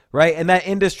remote, right? And that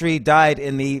industry died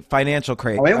in the financial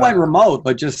craze. Oh, it went remote,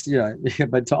 but just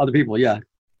but to other people, yeah.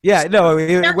 Yeah, no,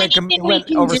 it went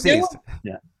overseas.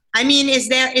 Yeah. I mean, is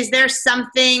there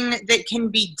something that can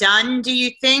be done, do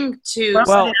you think, to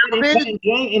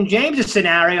in James's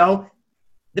scenario,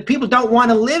 the people don't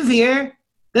want to live here.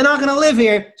 They're not going to live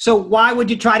here. So why would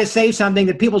you try to say something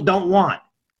that people don't want?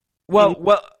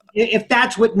 Well, if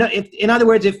that's what, in other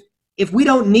words, if we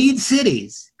don't need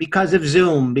cities because of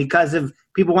Zoom, because of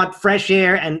people want fresh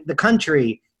air and the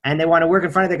country, and they want to work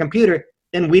in front of their computer,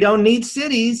 then we don't need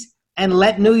cities, and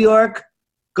let New York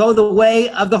go the way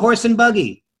of the horse and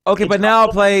buggy. Okay, but now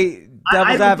I'll play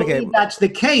devil's advocate. I believe that's the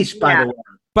case, by the way.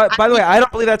 But by the way, I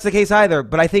don't believe that's the case either.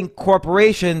 But I think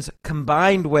corporations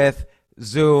combined with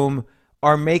Zoom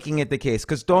are making it the case,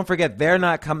 because don't forget, they're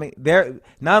not coming.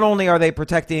 Not only are they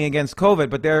protecting against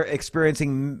COVID, but they're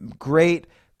experiencing great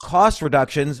cost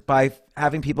reductions by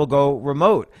having people go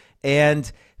remote,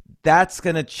 and that's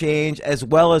going to change, as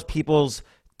well as people's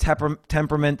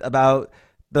temperament about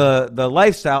the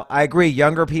lifestyle. I agree,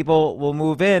 younger people will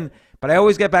move in, but I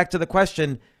always get back to the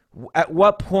question: at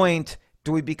what point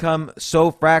do we become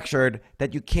so fractured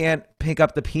that you can't pick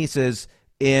up the pieces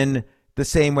in the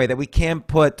same way, that we can't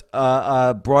put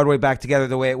Broadway back together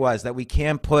the way it was, that we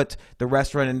can't put the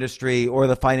restaurant industry or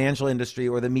the financial industry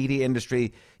or the media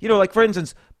industry, for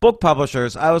instance, book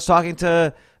publishers. I was talking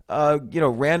to,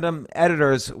 random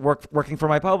editors working for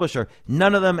my publisher.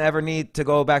 None of them ever need to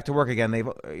go back to work again.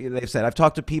 They've said. I've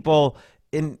talked to people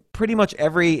in pretty much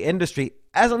every industry,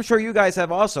 as I'm sure you guys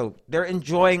have also. They're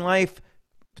enjoying life,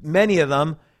 many of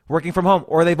them, working from home,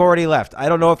 or they've already left. I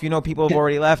don't know if you know people who've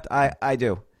already left. I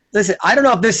do. Listen, I don't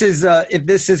know if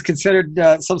this is considered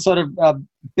some sort of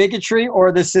bigotry,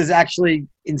 or this is actually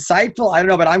insightful. I don't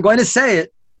know, but I'm going to say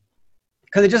it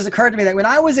because it just occurred to me that when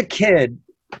I was a kid,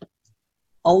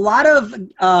 a lot of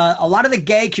the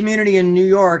gay community in New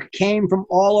York came from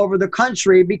all over the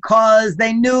country because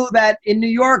they knew that in New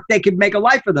York they could make a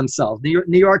life for themselves. New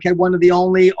York had one of the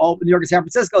only open, New York and San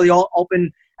Francisco, the all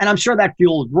open, and I'm sure that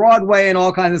fueled Broadway and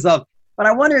all kinds of stuff. But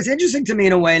I wonder, it's interesting to me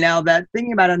in a way now that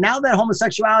thinking about it, now that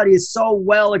homosexuality is so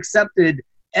well accepted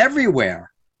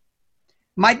everywhere,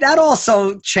 might that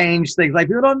also change things? Like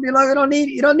you don't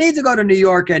need to go to New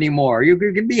York anymore. You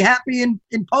can be happy in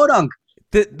Podunk.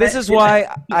 This is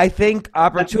why I think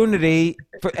opportunity,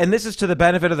 and this is to the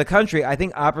benefit of the country, I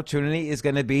think opportunity is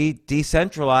going to be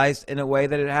decentralized in a way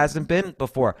that it hasn't been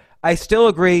before. I still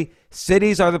agree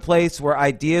cities are the place where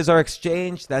ideas are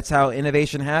exchanged. That's how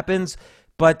innovation happens.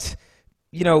 But,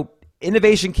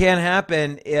 innovation can't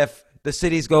happen if the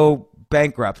cities go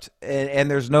bankrupt and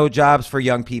there's no jobs for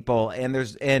young people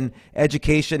and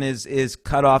education is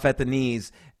cut off at the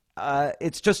knees.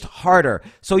 It's just harder.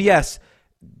 So yes,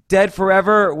 dead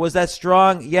forever, was that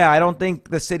strong? Yeah, I don't think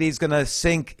the city's going to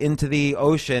sink into the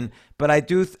ocean, but I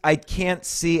can't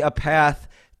see a path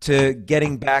to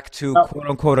getting back to quote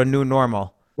unquote a new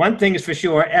normal. One thing is for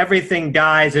sure, everything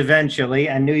dies eventually,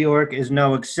 and New York is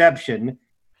no exception.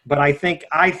 But I think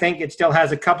it still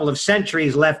has a couple of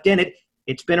centuries left in it.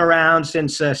 It's been around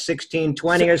since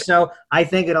 1620 or so. I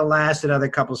think it'll last another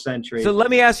couple centuries. So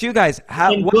let me ask you guys,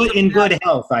 in good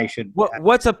health, I should.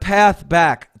 What's a path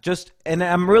back? And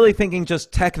I'm really thinking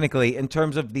just technically in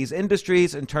terms of these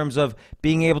industries, in terms of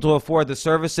being able to afford the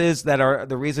services that are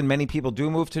the reason many people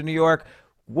do move to New York.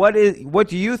 What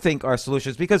do you think are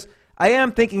solutions? Because I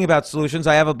am thinking about solutions.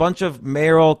 I have a bunch of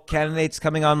mayoral candidates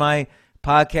coming on my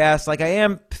podcast. Like I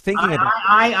am thinking about.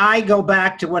 I go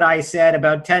back to what I said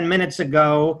about 10 minutes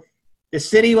ago. The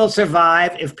city will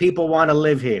survive if people want to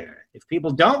live here. If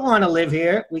people don't want to live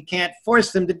here, we can't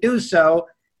force them to do so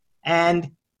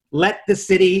and let the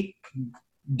city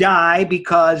die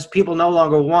because people no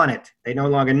longer want it. They no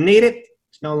longer need it.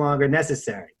 It's no longer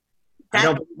necessary.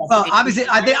 Well, obviously,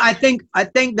 I think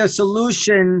the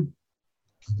solution,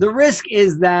 the risk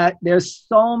is that there's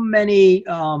so many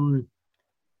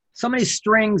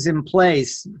strings in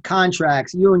place,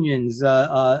 contracts, unions,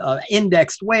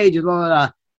 indexed wages, blah, blah, blah,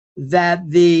 that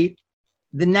the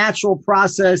natural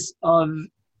process of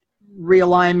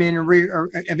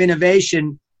realignment of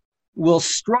innovation will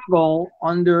struggle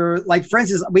under, like, for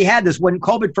instance, we had this when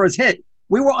COVID first hit.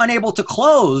 We were unable to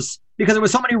close because there were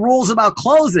so many rules about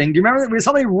closing. Do you remember? There were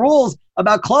so many rules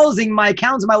about closing. My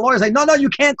accountants and my lawyers like, no, you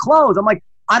can't close. I'm like,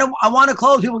 I want to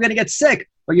close. People are going to get sick.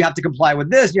 But you have to comply with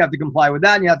this, you have to comply with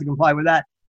that, and you have to comply with that.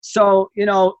 So,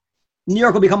 New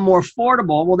York will become more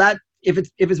affordable. Well, that if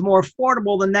it's more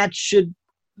affordable, then that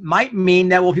might mean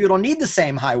that, people don't need the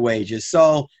same high wages.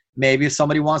 So maybe if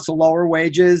somebody wants to lower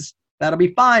wages, that'll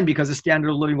be fine because the standard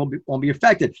of living won't be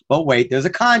affected. But wait, there's a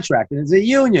contract and there's a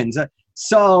union.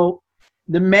 So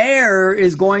the mayor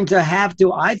is going to have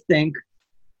to, I think,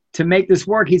 to make this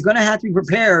work, he's going to have to be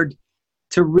prepared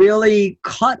to really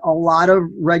cut a lot of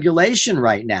regulation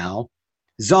right now,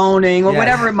 zoning or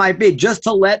whatever it might be, just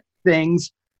to let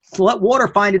water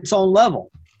find its own level.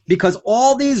 Because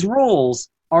all these rules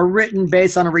are written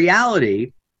based on a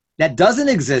reality that doesn't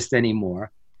exist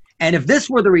anymore. And if this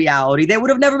were the reality, they would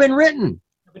have never been written.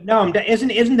 But no,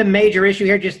 isn't the major issue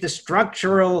here just the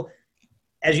structural,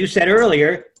 as you said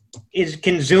earlier,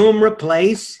 can Zoom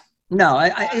replace? No,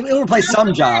 it will replace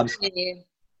some jobs.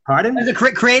 Pardon? Is it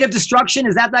creative destruction?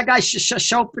 Is that guy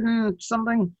Chopin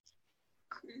something?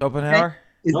 Schopenhauer?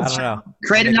 I don't know.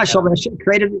 Creative, not Chopin.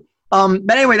 Creative.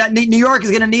 But anyway, that New York is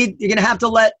going to need. You're going to have to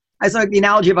let. I saw the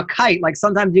analogy of a kite. Like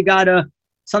sometimes you gotta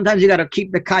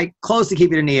keep the kite close to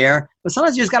keep it in the air, but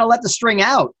sometimes you just gotta let the string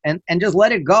out and just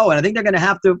let it go. And I think they're going to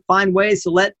have to find ways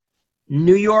to let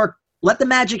New York let the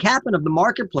magic happen of the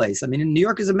marketplace. I mean, New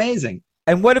York is amazing.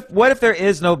 And what if there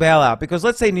is no bailout? Because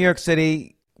let's say New York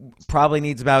City probably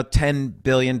needs about $10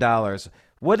 billion.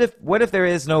 What if there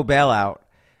is no bailout?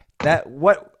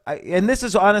 And this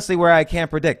is honestly where I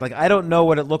can't predict. Like, I don't know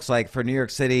what it looks like for New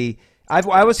York City.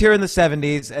 I was here in the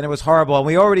 70s and it was horrible. And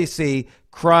we already see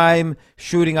crime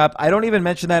shooting up. I don't even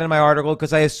mention that in my article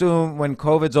because I assume when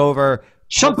COVID's over.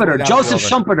 Schumpeter, Joseph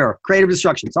Schumpeter, creative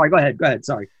destruction. Sorry, go ahead.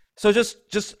 Sorry. So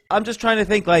I'm just trying to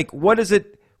think, like, what does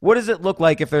it look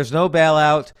like if there's no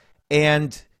bailout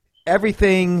and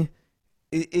everything?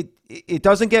 It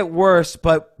doesn't get worse,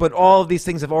 but all of these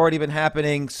things have already been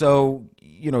happening. So,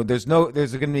 there's going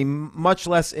to be much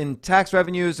less in tax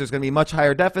revenues. There's going to be much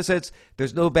higher deficits.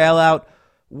 There's no bailout.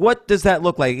 What does that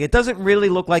look like? It doesn't really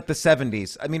look like the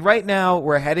 70s. I mean, right now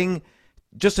we're heading,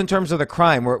 just in terms of the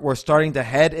crime, we're starting to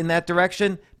head in that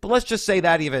direction. But let's just say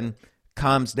that even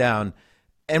calms down.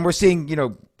 And we're seeing,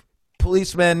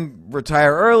 policemen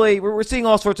retire early. We're seeing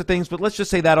all sorts of things, but let's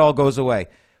just say that all goes away.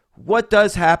 What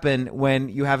does happen when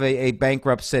you have a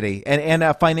bankrupt city and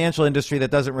a financial industry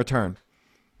that doesn't return?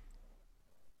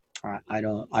 I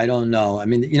don't know. I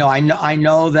mean, I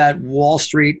know that Wall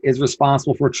Street is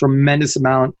responsible for a tremendous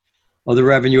amount of the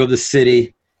revenue of the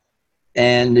city.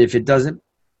 And if it doesn't,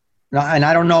 and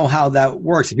I don't know how that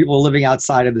works. If people are living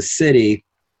outside of the city,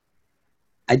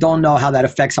 I don't know how that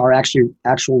affects our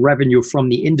actual revenue from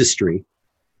the industry.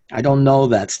 I don't know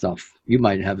that stuff. You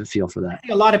might have a feel for that.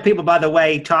 A lot of people, by the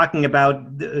way, talking about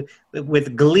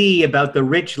with glee about the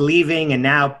rich leaving and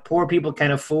now poor people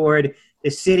can afford the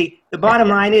city. The bottom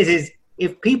line is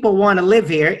if people want to live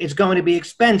here, it's going to be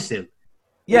expensive.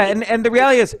 Yeah, and the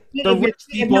reality is the rich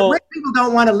people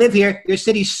don't want to live here. Your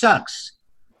city sucks.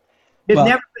 There's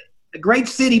never a great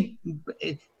city.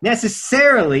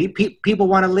 Necessarily, people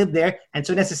want to live there, and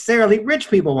so necessarily, rich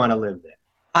people want to live there.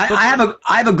 I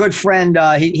have a good friend.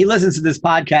 He listens to this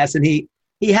podcast, and he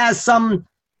has some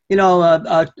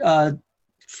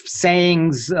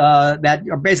sayings that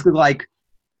are basically like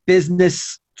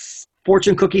business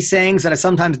fortune cookie sayings that I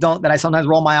sometimes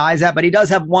roll my eyes at. But he does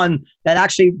have one that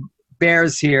actually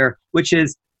bears here, which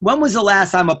is, when was the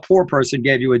last time a poor person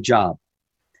gave you a job?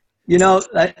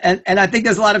 And I think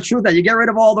there's a lot of truth that you get rid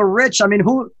of all the rich. I mean,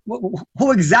 who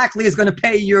exactly is going to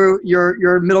pay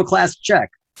your middle class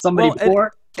check? Somebody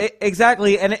poor?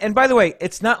 Exactly. And by the way,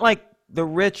 it's not like the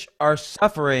rich are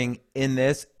suffering in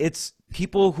this. It's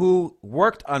people who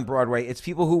worked on Broadway. It's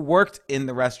people who worked in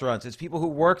the restaurants. It's people who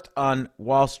worked on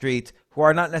Wall Street who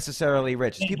are not necessarily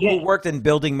rich. It's people who worked in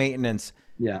building maintenance.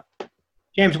 Yeah.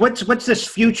 James, what's this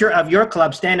future of your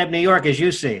club, Stand Up New York, as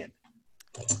you see it?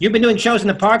 You've been doing shows in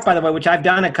the park, by the way, which I've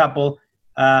done a couple,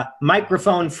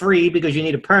 microphone free because you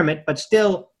need a permit, but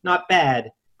still not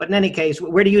bad. But in any case,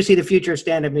 where do you see the future of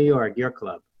Stand Up New York, your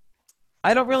club?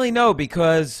 I don't really know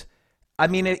because, I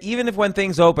mean, even if when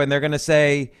things open, they're going to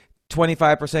say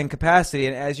 25% capacity.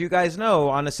 And as you guys know,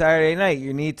 on a Saturday night,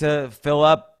 you need to fill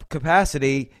up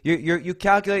capacity. You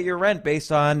calculate your rent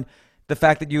based on the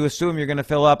fact that you assume you're going to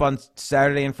fill up on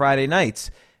Saturday and Friday nights.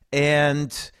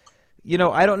 And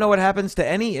I don't know what happens to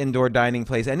any indoor dining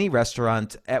place, any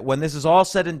restaurant, when this is all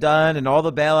said and done and all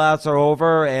the bailouts are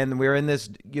over and we're in this,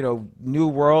 new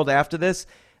world after this,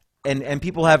 and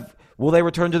people will they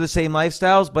return to the same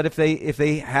lifestyles? But if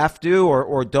they have to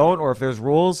or don't, or if there's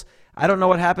rules, I don't know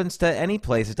what happens to any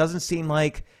place. It doesn't seem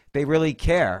like they really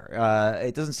care.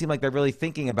 It doesn't seem like they're really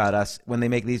thinking about us when they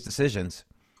make these decisions.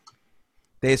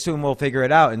 They assume we'll figure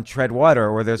it out and tread water,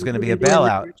 or there's going to be a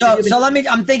bailout. So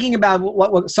I'm thinking about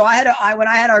what. So when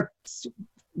I had our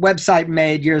website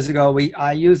made years ago,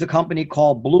 I used a company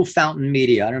called Blue Fountain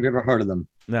Media. I don't know if you've ever heard of them.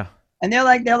 No. And they're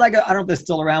like I don't know if they're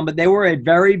still around, but they were a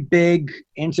very big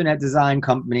internet design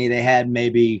company. They had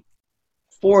maybe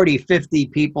 40, 50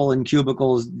 people in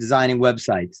cubicles designing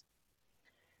websites.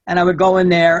 And I would go in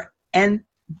there, and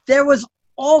there was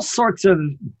all sorts of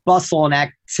bustle and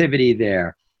activity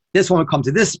there. This one would come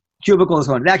to this cubicle, this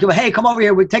one to that cubicle. Hey, come over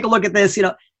here. We take a look at this,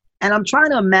 And I'm trying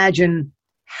to imagine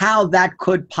how that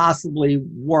could possibly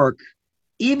work,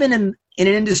 even in an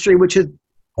industry which is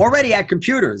already at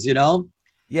computers,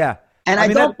 Yeah. And I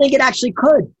don't think it actually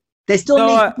could. They still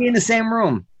need to be in the same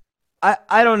room.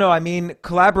 I don't know. I mean,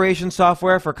 collaboration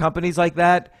software for companies like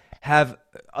that have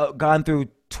gone through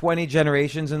 20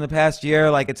 generations in the past year.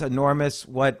 Like, it's enormous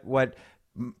what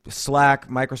Slack,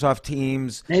 Microsoft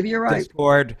Teams, maybe you're right.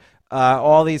 Discord,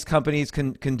 all these companies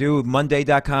can do.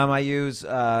 Monday.com I use.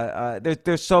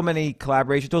 There's so many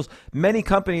collaboration tools. Many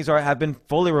companies have been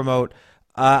fully remote.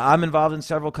 I'm involved in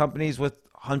several companies with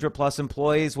 100+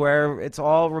 employees where it's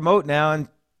all remote now, and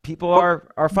people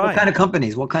are fine. What kind of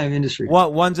companies? What kind of industry?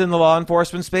 One's in the law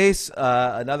enforcement space.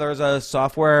 Another is a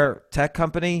software tech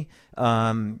company.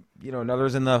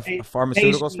 Another's in the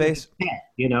pharmaceutical space.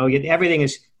 Everything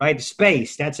is right.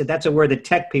 Space. That's a word that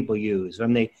tech people use.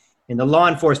 In the law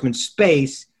enforcement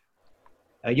space,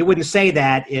 you wouldn't say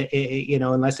that,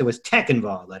 unless there was tech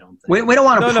involved. I don't think. We don't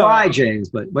want to pry, James,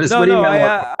 but what do you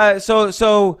know?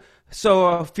 So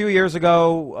a few years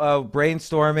ago,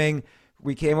 brainstorming,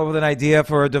 we came up with an idea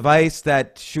for a device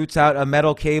that shoots out a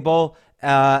metal cable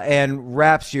and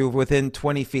wraps you within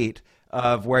 20 feet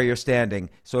of where you're standing.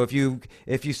 So if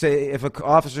an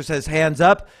officer says hands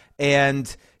up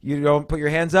and you don't put your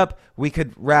hands up, we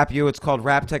could wrap you. It's called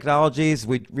Wrap Technologies.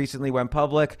 We recently went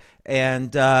public,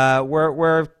 and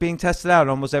we're being tested out in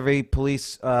almost every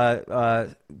police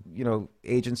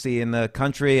agency in the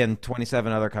country and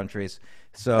 27 other countries.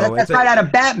 So that's right out of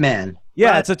Batman.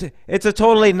 Yeah, it's a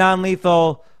totally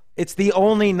non-lethal. It's the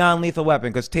only non-lethal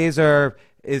weapon, because Taser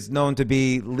is known to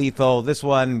be lethal. This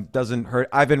one doesn't hurt.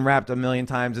 I've been wrapped a million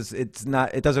times. It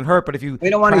doesn't hurt, but if you... We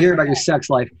don't want to hear about your sex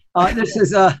life. This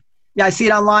is, I see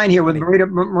it online here with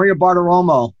Maria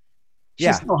Bartiromo.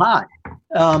 She's still hot.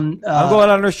 I'm going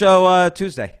on her show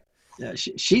Tuesday. Yeah,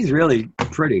 she's really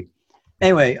pretty.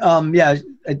 Anyway, yeah,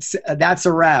 that's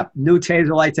a wrap. New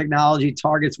taser light technology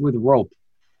targets with rope.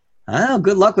 Oh,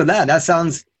 good luck with that. That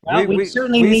sounds. Well, we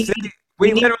certainly need.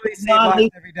 We literally save lives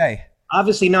every day.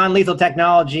 Obviously, non-lethal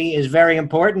technology is very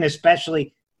important,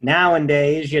 especially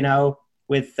nowadays.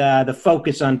 With the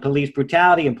focus on police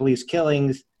brutality and police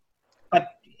killings. But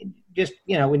just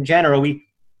in general, we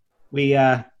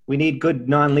need good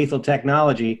non-lethal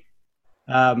technology.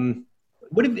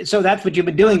 So that's what you've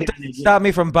been doing. Stop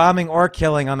me from bombing or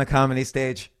killing on the comedy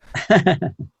stage.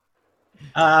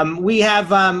 We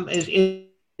have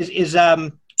is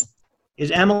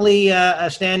Emily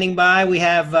standing by? We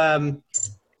have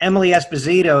Emily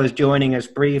Esposito is joining us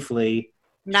briefly.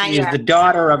 Not She yet. is the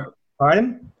daughter of.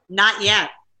 Pardon? Not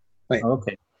yet. Wait.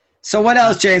 Okay. So what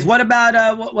else, James? What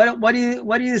about what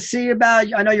do you see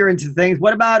about? I know you're into things.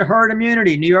 What about herd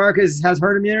immunity? New York has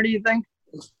herd immunity. You think?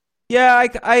 Yeah,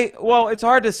 well, it's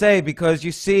hard to say because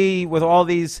you see with all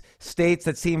these states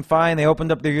that seem fine, they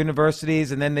opened up their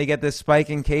universities and then they get this spike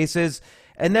in cases.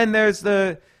 And then there's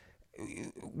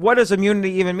what does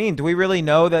immunity even mean? Do we really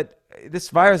know that this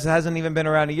virus hasn't even been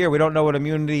around a year? We don't know what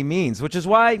immunity means, which is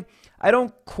why I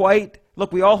don't quite,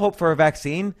 look, we all hope for a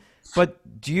vaccine, but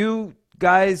do you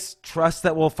guys trust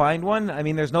that we'll find one? I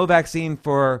mean, there's no vaccine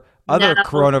for other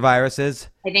coronaviruses.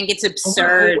 I think it's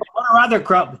absurd. What are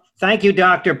other Thank you,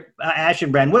 Dr.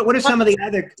 Ashenbrand. What are some of the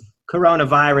other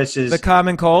coronaviruses? The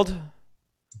common cold?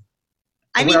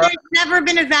 I mean, there's never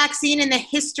been a vaccine in the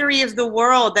history of the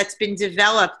world that's been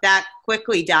developed that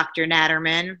quickly, Dr.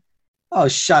 Natterman. Oh,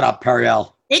 shut up,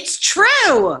 Periel. It's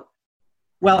true.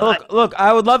 Well, look,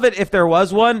 I would love it if there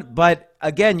was one, but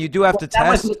again, you do have to test. That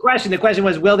wasn't the question. The question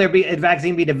was, will there be a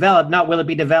vaccine be developed? Not will it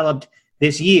be developed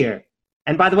this year?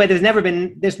 And by the way, there's never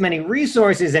been this many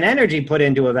resources and energy put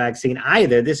into a vaccine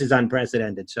either. This is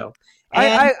unprecedented. So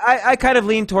I kind of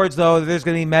lean towards, though, there's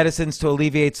going to be medicines to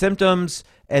alleviate symptoms.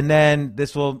 And then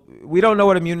we don't know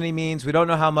what immunity means. We don't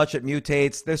know how much it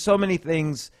mutates. There's so many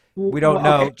things we don't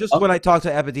know. Okay. Just when I talk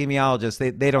to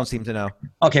epidemiologists, they don't seem to know.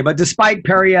 Okay, but despite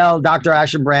Periel, Dr.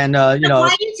 Ashenbrand, Why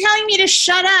are you telling me to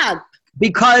shut up?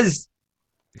 Because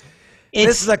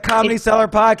this is a Comedy Cellar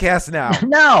podcast now.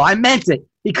 No, I meant it.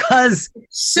 Because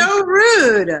so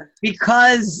rude.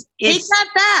 Because take that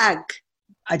back.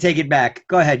 I take it back.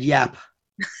 Go ahead, yap.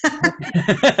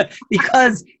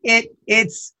 Because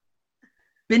it's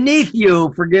beneath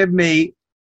you, forgive me,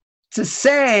 to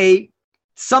say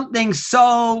something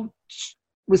so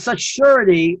with such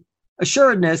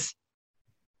assuredness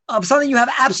of something you have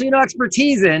absolutely no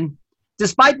expertise in,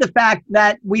 despite the fact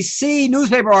that we see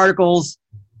newspaper articles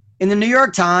in the New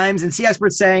York Times and see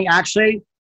experts saying, actually,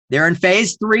 they're in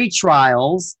phase 3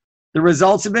 trials. The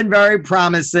results have been very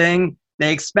promising.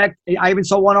 They expect. I even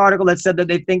saw one article that said that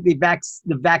they think the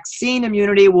vaccine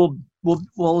immunity will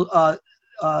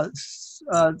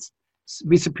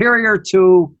be superior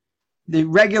to the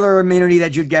regular immunity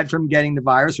that you'd get from getting the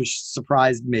virus, which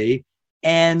surprised me.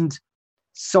 And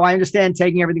so I understand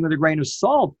taking everything with a grain of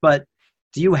salt, but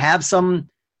do you have some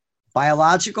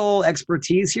biological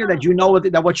expertise here that you know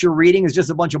that what you're reading is just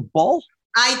a bunch of bull?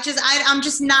 I'm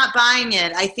just not buying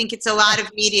it. I think it's a lot of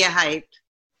media hype.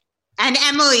 And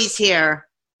Emily's here.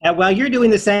 Well, you're doing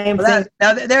the same thing.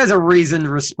 There's a reasoned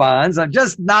response. I'm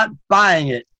just not buying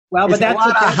it. Well, but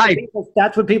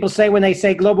that's what people say when they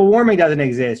say global warming doesn't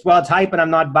exist. Well, it's hype and I'm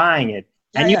not buying it.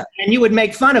 And you would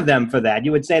make fun of them for that.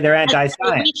 You would say they're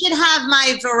anti-science. We should have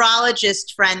my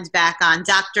virologist friend back on,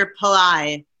 Dr.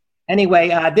 Pillai. Anyway,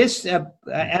 this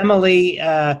Emily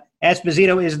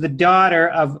Esposito is the daughter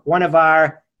of one of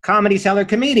our Comedy Cellar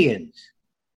comedians,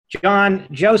 John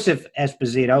Joseph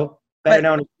Esposito, better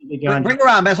known as John. Bring her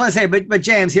on. I just want to say, but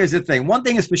James, here's the thing. One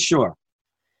thing is for sure.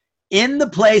 In the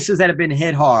places that have been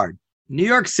hit hard, New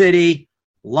York City,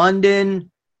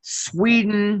 London,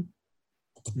 Sweden,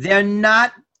 they're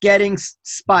not getting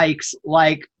spikes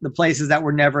like the places that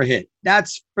were never hit.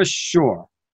 That's for sure.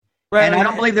 Right, and I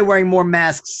don't believe they're wearing more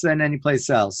masks than any place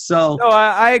else. So no,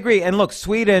 I agree. And look,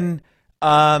 Sweden,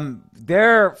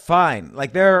 they're fine.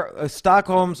 Like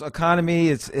Stockholm's economy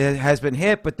has been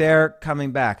hit, but they're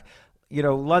coming back.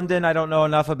 London, I don't know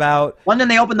enough about. London,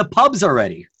 they opened the pubs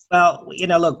already. Well,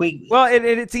 look,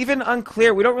 it's even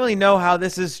unclear. We don't really know how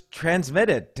this is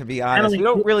transmitted, to be honest. We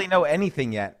don't really know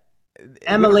anything yet.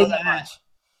 Emily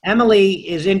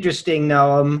is interesting,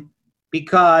 Noam,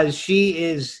 because she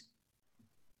is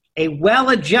a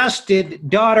well-adjusted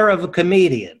daughter of a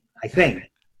comedian, I think.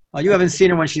 Oh, you haven't seen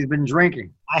her when she's been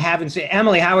drinking. I haven't seen.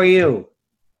 Emily, how are you?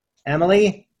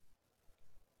 Emily?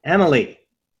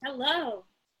 Hello.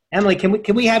 Emily,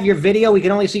 can we have your video? We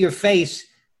can only see your face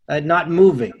not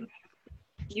moving.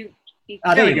 You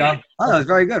Oh, there you go. Oh, that was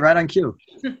very good. Right on cue.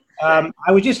 I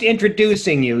was just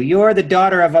introducing you. You're the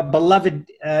daughter of a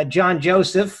beloved John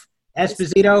Joseph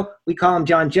Esposito. We call him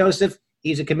John Joseph.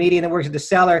 He's a comedian that works at the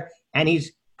Cellar, and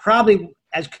he's probably,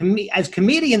 as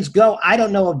comedians go, I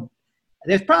don't know,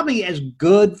 there's probably as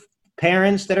good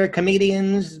parents that are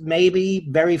comedians, maybe,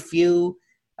 very few.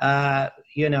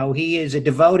 He is a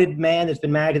devoted man that's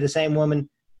been married to the same woman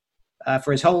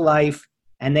for his whole life,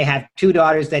 and they have 2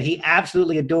 daughters that he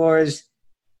absolutely adores.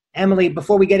 Emily,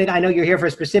 before we get in, I know you're here for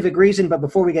a specific reason, but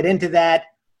before we get into that,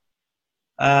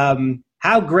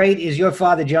 how great is your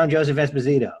father, John Joseph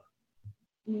Esposito?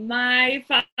 My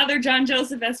father, John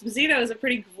Joseph Esposito, is a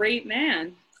pretty great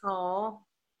man. Oh.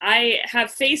 I have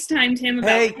FaceTimed him about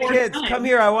 4 Hey, times. kids, come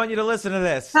here. I want you to listen to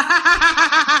this.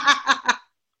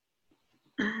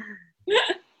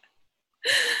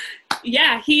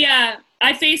 Yeah,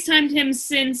 I FaceTimed him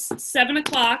since 7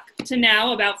 o'clock to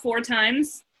now about 4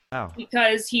 times. Wow.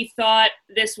 Because he thought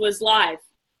this was live.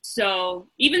 So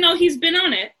even though he's been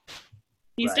on it,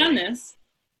 he's done this,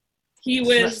 he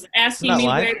was asking me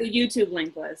live. where the YouTube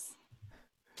link was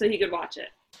so he could watch it.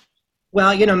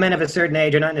 Well, men of a certain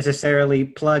age are not necessarily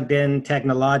plugged in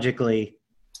technologically.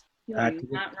 You're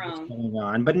not wrong. Going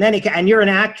on. But in any case, and you're an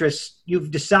actress,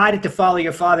 you've decided to follow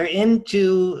your father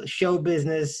into show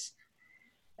business.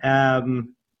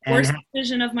 Worst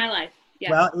decision of my life.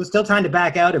 Yeah. Well, it was still time to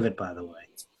back out of it, by the way.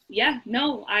 Yeah,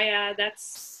 no,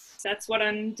 that's what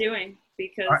I'm doing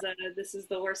because this is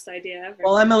the worst idea ever.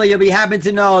 Well, Emily, you'll be happy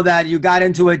to know that you got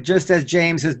into it just as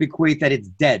James has bequeathed that it's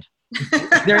dead.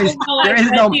 There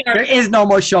is no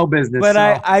more show business. But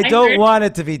so. I don't want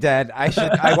it to be dead. I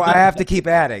have to keep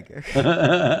adding.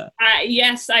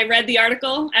 Yes, I read the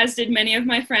article, as did many of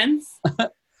my friends.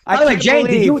 By the way, James,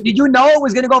 did you know it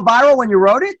was going to go viral when you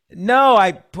wrote it? No,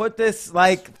 I put this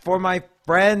for my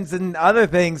friends and other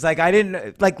things. I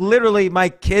didn't literally my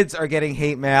kids are getting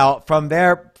hate mail from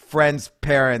their friends'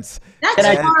 parents. Can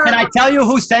I tell you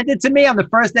who sent it to me on the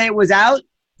first day it was out?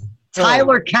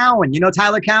 Tyler Cowan. You know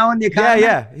Tyler Cowan, the economist?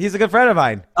 Yeah. He's a good friend of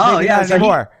mine. Oh, Maybe yeah. not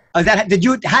anymore. So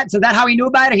that how he knew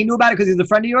about it? He knew about it because he's a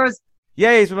friend of yours?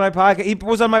 Yeah, he's on my podcast. He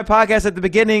was on my podcast at the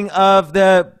beginning of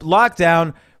the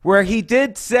lockdown, where he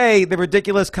did say the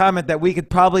ridiculous comment that we could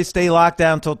probably stay locked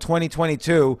down until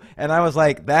 2022. And I was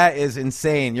like, that is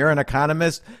insane. You're an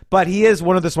economist. But he is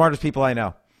one of the smartest people I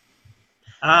know.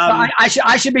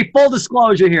 I should be full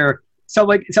disclosure here. So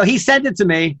he sent it to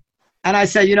me, and I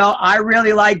said, I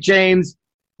really like James.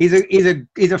 He's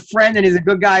a friend and he's a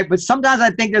good guy. But sometimes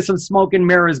I think there's some smoke and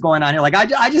mirrors going on here.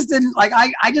 I just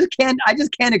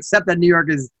can't accept that New York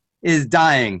is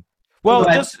dying. Well,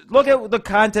 just look at the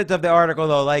content of the article,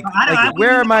 though.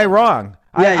 Where am I wrong?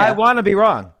 I want to be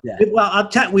wrong. Yeah. Well, I'll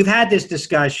tell. We've had this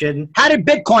discussion. How did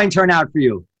Bitcoin turn out for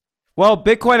you? Well,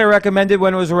 Bitcoin I recommended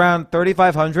when it was around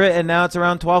 3,500, and now it's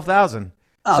around 12,000.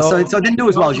 Oh, so it didn't do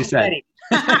as well as you said.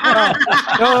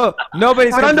 No,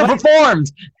 nobody's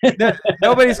underperformed.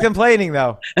 Nobody's complaining,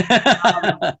 though.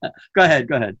 Go ahead.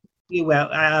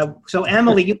 Well, so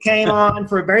Emily, you came on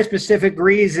for a very specific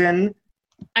reason.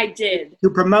 I did. To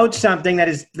promote something that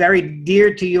is very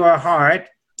dear to your heart.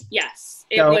 Yes.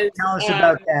 Tell us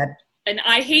about that. An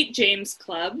I Hate James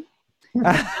club.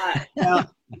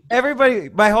 Everybody,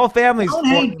 my whole family's. Don't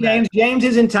hate James. James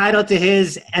is entitled to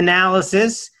his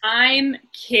analysis. I'm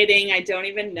kidding. I don't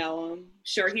even know him.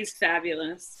 Sure, he's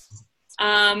fabulous.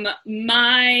 The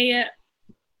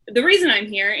reason I'm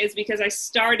here is because I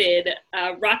started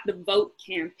a Rock the Vote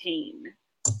campaign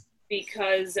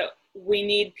because we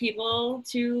need people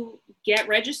to get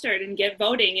registered and get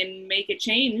voting and make a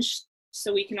change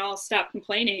so we can all stop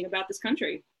complaining about this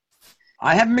country.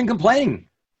 I haven't been complaining.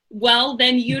 Well,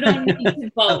 then you don't need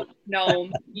to vote. No,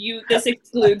 this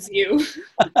excludes you.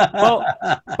 Well,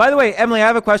 by the way, Emily, I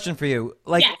have a question for you.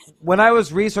 Yes. When I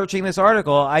was researching this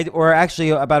article, or actually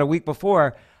about a week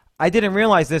before, I didn't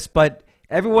realize this, but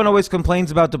everyone always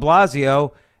complains about de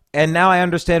Blasio, and now I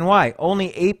understand why. Only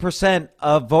 8%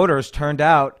 of voters turned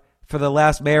out for the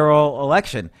last mayoral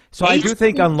election. So I do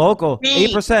think on local,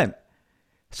 8%.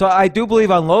 So I do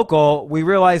believe on local, we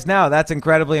realize now that's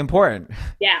incredibly important.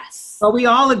 Yes. Well, we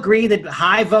all agree that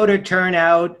high voter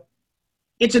turnout,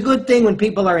 it's a good thing when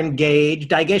people are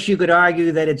engaged. I guess you could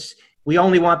argue that we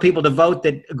only want people to vote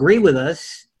that agree with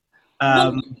us.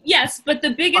 Yes, but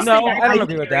the biggest no, thing I don't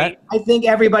agree with that. I think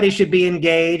everybody should be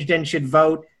engaged and should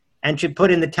vote and should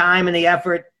put in the time and the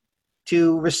effort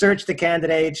to research the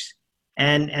candidates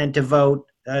and to vote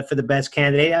for the best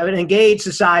candidate. An engaged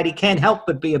society can't help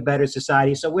but be a better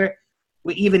society. So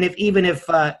even if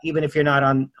you're not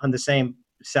on the same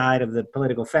side of the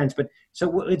political fence, but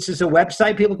so it's just a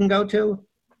website people can go to.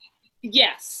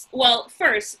 Yes. Well,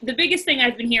 first, the biggest thing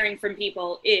I've been hearing from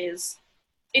people is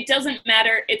it doesn't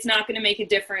matter. It's not going to make a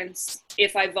difference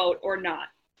if I vote or not,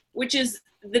 which is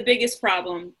the biggest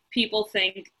problem. People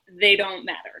think they don't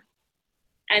matter.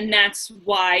 And that's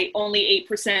why only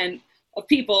 8% of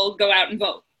people go out and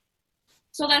vote.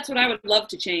 So that's what I would love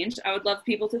to change. I would love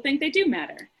people to think they do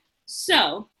matter.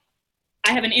 So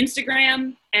I have an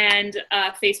Instagram and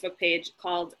a Facebook page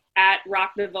called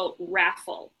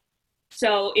 @RockTheVoteRaffle.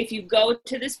 So if you go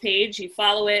to this page, you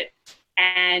follow it,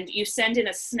 and you send in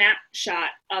a snapshot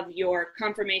of your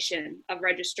confirmation of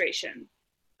registration.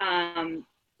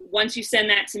 Once you send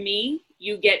that to me,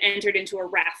 you get entered into a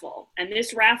raffle. And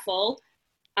this raffle,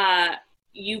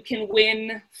 you can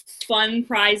win fun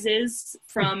prizes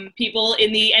from people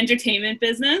in the entertainment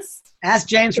business. Ask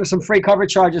James for some free cover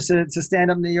charges to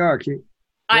stand up in New York.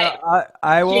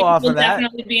 I will offer will that.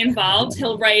 Definitely be involved.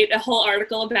 He'll write a whole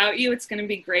article about you. It's going to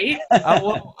be great.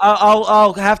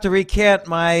 I'll have to recant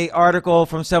my article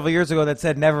from several years ago that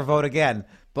said never vote again.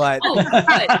 But good.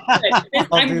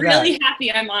 I'm really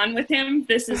happy I'm on with him.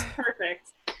 This is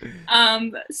perfect.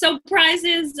 So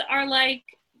prizes are like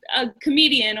a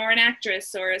comedian or an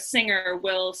actress or a singer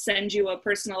will send you a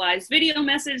personalized video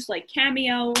message like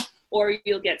Cameo, or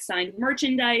you'll get signed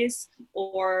merchandise,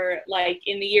 or like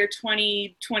in the year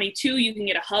 2022, you can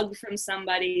get a hug from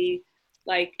somebody.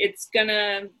 Like it's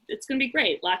gonna be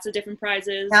great. Lots of different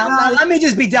prizes. Now, let me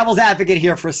just be devil's advocate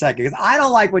here for a second, because I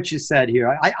don't like what you said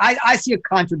here. I see a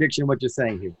contradiction in what you're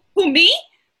saying here. Who, me?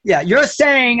 Yeah, you're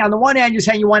saying, on the one hand, you're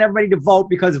saying you want everybody to vote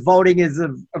because voting is a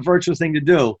virtuous thing to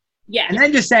do. Yeah. And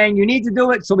then you're saying you need to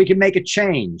do it so we can make a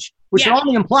change, which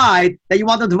only implied that you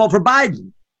want them to vote for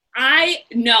Biden.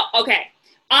 Okay.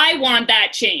 I want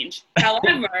that change.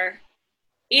 However,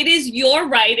 it is your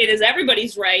right, it is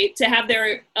everybody's right to have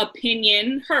their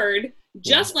opinion heard,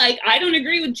 just like I don't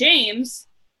agree with James,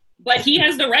 but he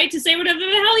has the right to say whatever the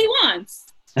hell he wants.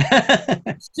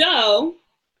 So,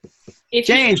 if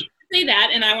James, you say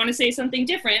that and I want to say something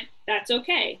different, that's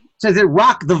okay. So is it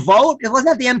Rock the Vote? Wasn't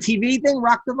that the MTV thing,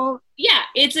 Rock the Vote? Yeah,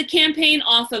 it's a campaign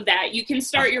off of that. You can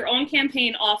start your own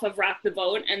campaign off of Rock the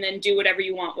Vote and then do whatever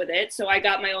you want with it. So I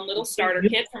got my own little starter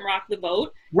kit from Rock the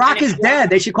Vote. Rock is dead.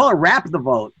 They should call it Rap the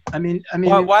Vote. I mean.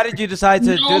 Why did you decide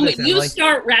to do this, you Emily?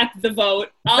 start Rap the Vote.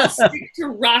 I'll stick to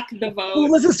Rock the Vote.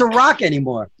 Who listens to rock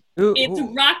anymore? It's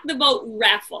Rock the Vote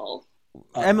Raffle.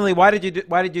 Emily, why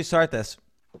did you start this?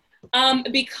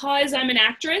 Because I'm an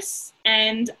actress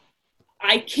and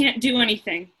I can't do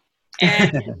anything.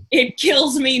 And it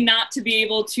kills me not to be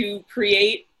able to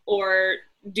create or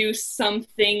do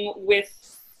something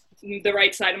with the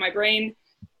right side of my brain.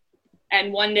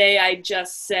 And one day I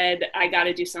just said, I got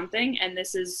to do something. And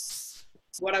this is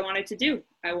what I wanted to do.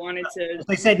 I wanted to. As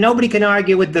I said, nobody can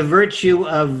argue with the virtue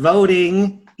of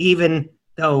voting, even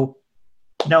though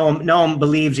no one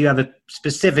believes you have a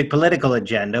specific political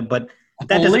agenda. But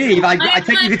that you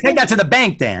can take that to the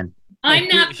bank, Dan. I'm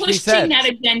not pushing that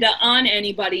agenda on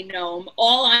anybody, Noam.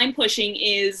 All I'm pushing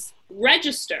is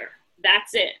register.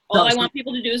 That's it. All I want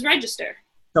people to do is register.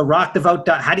 So Rock the Vote.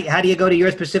 How do you go to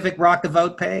your specific Rock the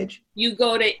Vote page? You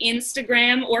go to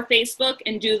Instagram or Facebook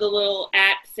and do the little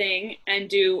 @ thing and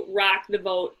do Rock the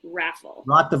Vote Raffle.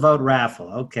 Rock the Vote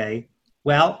Raffle. Okay.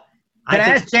 Well, Can I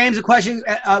ask James a question?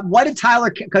 What did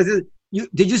Tyler? Because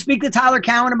did you speak to Tyler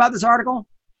Cowen about this article?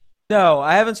 No,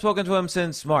 I haven't spoken to him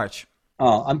since March.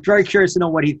 Oh, I'm very curious to know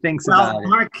what he thinks about it.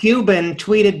 Mark Cuban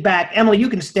tweeted back. Emily, you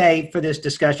can stay for this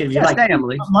discussion if you like. Stay,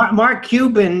 Emily. Mark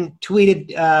Cuban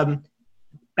tweeted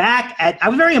back I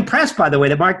was very impressed, by the way,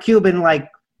 that Mark Cuban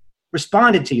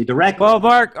responded to you directly. Well,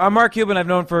 Mark Cuban I've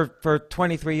known for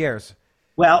 23 years.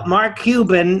 Well, Mark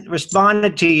Cuban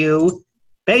responded to you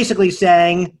basically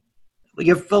saying what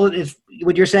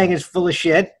you're saying is full of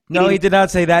shit. No, he did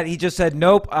not say that. He just said,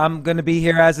 nope, I'm going to be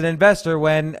here as an investor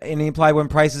and he implied when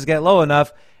prices get low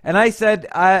enough. And I said,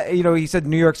 he said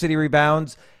New York City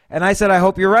rebounds. And I said, I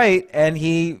hope you're right. And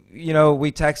he,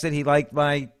 we texted, he liked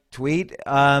my tweet.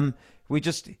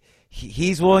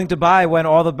 He's willing to buy when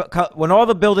all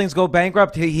the buildings go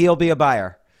bankrupt, he'll be a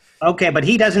buyer. Okay, but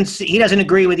he doesn't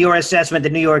agree with your assessment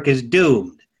that New York is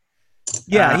doomed.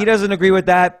 Yeah, he doesn't agree with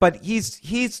that, but he's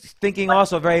thinking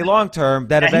also very long term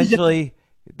that eventually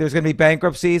there's going to be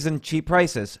bankruptcies and cheap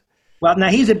prices. Well, now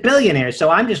he's a billionaire, so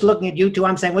I'm just looking at you two.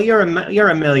 I'm saying, well, you're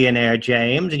a millionaire,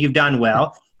 James, and you've done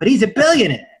well, but he's a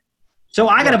billionaire, so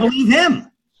I got to believe him.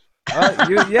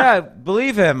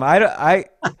 Believe him.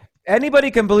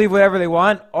 Anybody can believe whatever they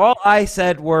want. All I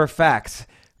said were facts,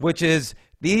 which is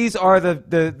These are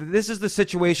this is the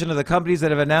situation of the companies that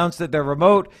have announced that they're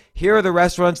remote. Here are the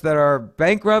restaurants that are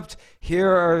bankrupt.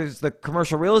 Here is the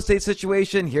commercial real estate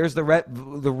situation. Here's the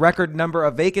record number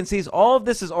of vacancies. All of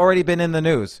this has already been in the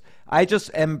news. I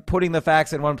just am putting the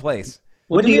facts in one place.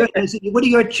 What do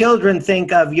your children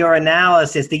think of your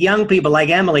analysis? The young people like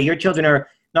Emily, your children are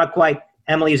not quite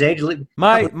Emily's age.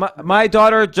 My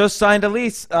daughter just signed a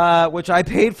lease, which I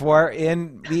paid for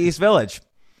in the East Village.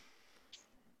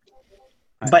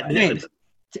 But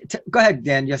go ahead,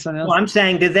 Dan. Yes or no? Well, I'm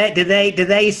saying, are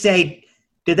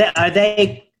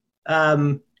they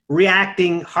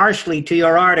reacting harshly to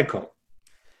your article?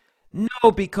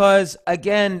 No, because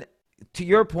again, to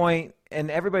your point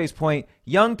and everybody's point,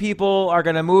 young people are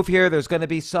going to move here. There's going to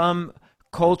be some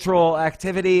cultural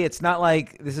activity. It's not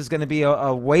like this is going to be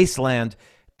a wasteland,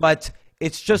 but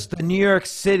it's just the New York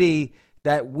City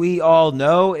that we all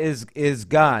know is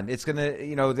gone. It's going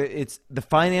to, the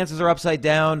finances are upside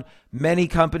down. Many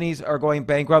companies are going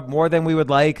bankrupt, more than we would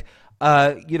like.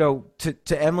 To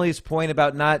Emily's point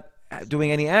about not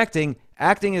doing any acting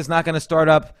is not going to start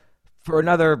up for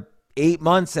another 8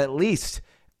 months at least,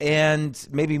 and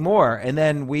maybe more. And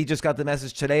then we just got the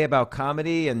message today about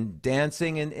comedy and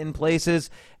dancing in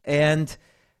places. And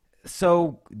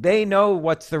so they know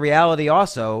what's the reality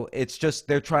also. It's just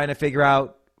they're trying to figure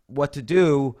out what to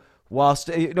do whilst,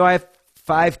 I have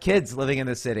 5 kids living in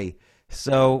the city.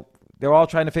 So they're all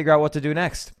trying to figure out what to do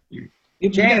next.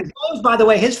 James, by the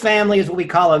way, his family is what we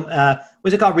call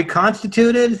what's it called,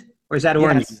 reconstituted? Or is that a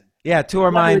word? Yes. Yeah, 2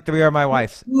 are mine, 3 are my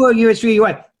wife's. 2 are yours, 3 are your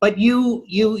wife. But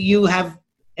you have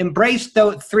embraced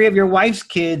those 3 of your wife's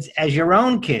kids as your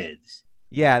own kids.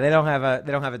 Yeah, they don't have a dad.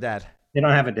 They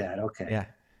don't have a dad. Okay.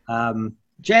 Yeah.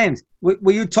 James,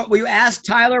 will you ask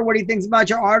Tyler what he thinks about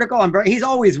your article? He's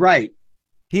always right.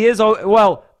 He is.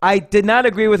 Well, I did not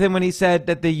agree with him when he said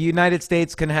that the United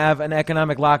States can have an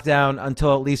economic lockdown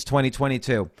until at least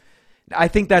 2022. I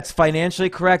think that's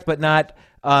financially correct, but not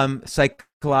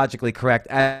psychologically correct,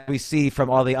 as we see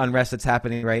from all the unrest that's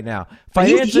happening right now.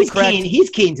 Financially correct. He's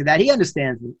keen to that. He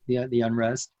understands the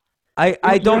unrest.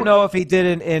 I don't know if he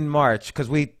did in March, because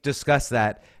we discussed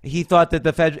that. He thought that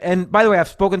the Fed, and by the way, I've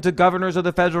spoken to governors of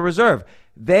the Federal Reserve.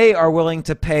 They are willing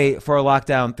to pay for a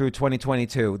lockdown through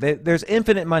 2022. There's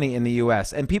infinite money in the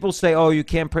U.S., and people say, oh, you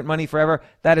can't print money forever.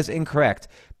 That is incorrect.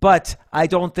 But I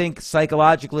don't think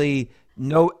psychologically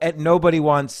nobody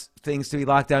wants things to be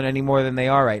locked down any more than they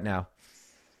are right now.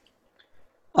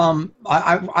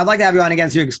 I'd like to have you on again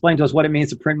so you explain to us what it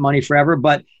means to print money forever.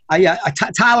 But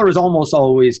Tyler is almost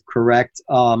always correct.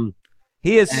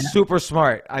 He is super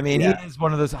smart. I mean, he is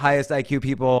one of the highest IQ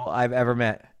people I've ever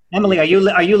met. Emily, are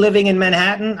you living in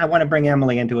Manhattan? I want to bring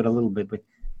Emily into it a little bit. But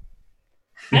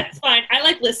that's fine. I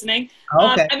like listening.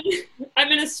 Okay.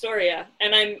 I'm in Astoria,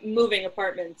 and I'm moving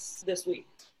apartments this week.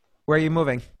 Where are you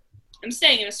moving? I'm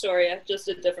staying in Astoria, just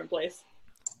a different place.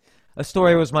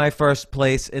 Astoria was my first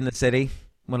place in the city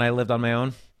when I lived on my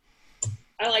own.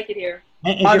 I like it here.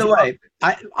 By the way,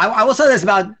 I will say this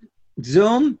about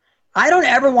Zoom. I don't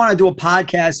ever want to do a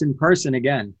podcast in person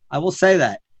again. I will say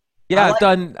that. Yeah, I've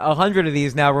done 100 of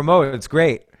these now remote. It's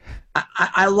great.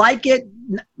 I like it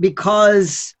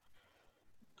because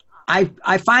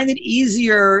I find it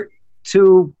easier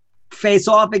to face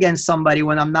off against somebody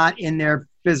when I'm not in their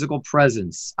physical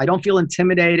presence. I don't feel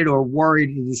intimidated or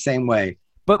worried in the same way.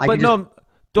 But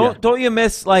don't you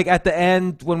miss, like, at the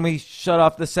end when we shut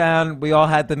off the sound, we all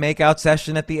had the makeout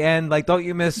session at the end? Like, don't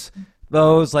you miss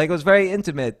those? Like, it was very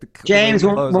intimate. James,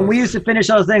 when we used to finish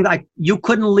those things, you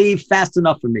couldn't leave fast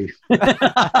enough for me.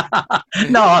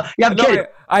 No, I'm kidding.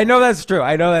 I know that's true.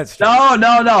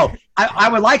 No. I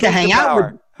would like to hang out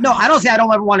with. No, I don't say I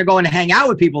don't ever want to go and hang out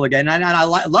with people again. And I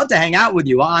love to hang out with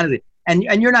you, honestly. And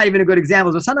you're not even a good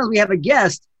example. So sometimes we have a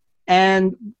guest,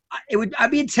 and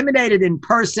I'd be intimidated in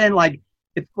person. Like,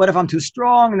 what if I'm too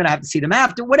strong, and then I have to see them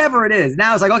after? Whatever it is.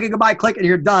 Now it's like, okay, goodbye, click, and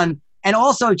you're done. And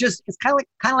also, it's kind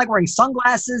of like wearing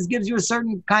sunglasses gives you a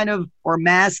certain kind of, or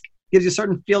mask gives you a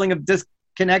certain feeling of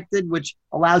disconnected, which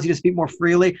allows you to speak more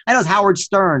freely. I know Howard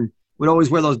Stern would always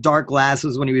wear those dark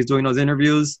glasses when he was doing those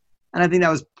interviews, and I think that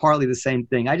was partly the same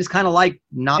thing. I just kind of like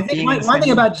not being. One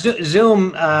thing about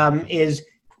Zoom is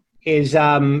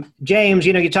James.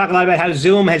 You talk a lot about how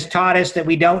Zoom has taught us that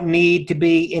we don't need to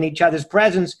be in each other's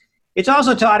presence. It's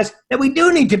also taught us that we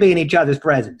do need to be in each other's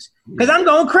presence, because I'm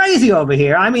going crazy over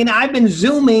here. I mean, I've been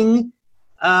Zooming,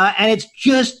 and it's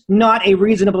just not a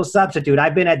reasonable substitute.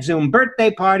 I've been at Zoom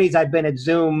birthday parties. I've been at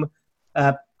Zoom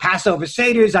Passover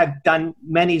Seders. I've done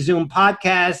many Zoom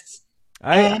podcasts.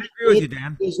 I agree with you,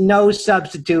 Dan. There's no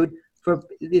substitute for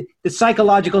the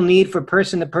psychological need for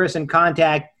person-to-person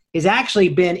contact has actually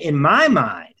been, in my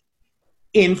mind,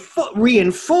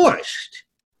 reinforced,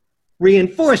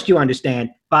 you understand,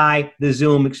 by the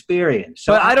Zoom experience.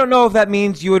 So but I don't know if that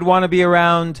means you would want to be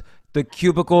around the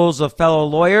cubicles of fellow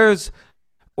lawyers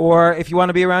or if you want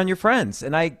to be around your friends.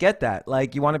 And I get that.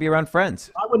 Like, you want to be around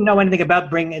friends. I wouldn't know anything about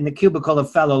bringing in the cubicle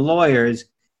of fellow lawyers.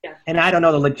 Yeah. And I don't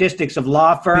know the logistics of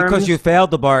law firms. Because you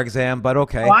failed the bar exam, but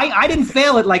okay. Oh, I didn't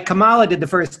fail it like Kamala did the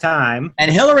first time.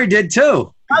 And Hillary did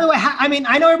too. By the way, I mean,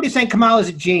 I know everybody's saying Kamala's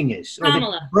a genius.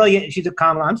 Kamala. Brilliant. She's a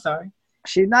Kamala. I'm sorry.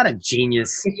 She's not a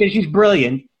genius. She's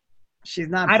brilliant. She's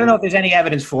not. I don't know if there's any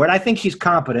evidence for it. I think she's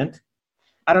competent.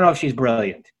 I don't know if she's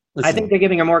brilliant. Listen, I think they're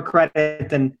giving her more credit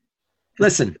than.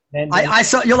 Listen, I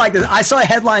saw, you'll like this. I saw a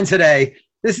headline today.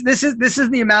 This is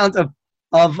the amount of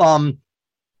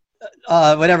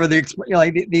whatever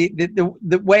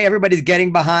the way everybody's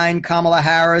getting behind Kamala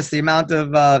Harris. The amount of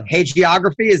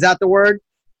hagiography, is that the word?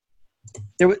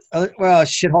 There was well,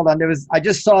 shit. Hold on. I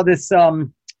just saw this.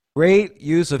 Great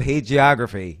use of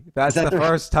hagiography. That's the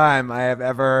first time I have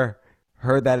ever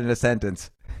heard that in a sentence.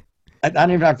 I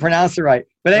don't even know if I pronounced it right.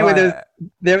 But anyway,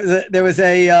 there was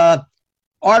a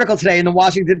article today in the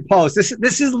Washington Post.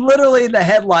 This is literally the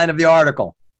headline of the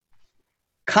article.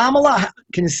 Kamala,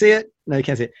 can you see it? No, you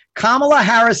can't see it. Kamala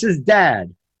Harris's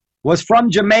dad was from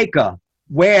Jamaica,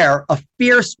 where a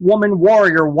fierce woman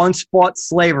warrior once fought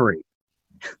slavery.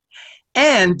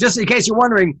 And just in case you're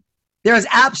wondering, there's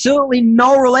absolutely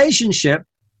no relationship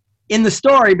in the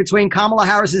story between Kamala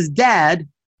Harris's dad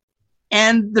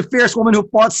and the fierce woman who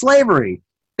fought slavery.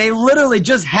 They literally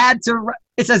just had to.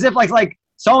 It's as if like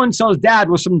so-and-so's dad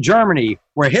was from Germany,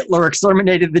 where Hitler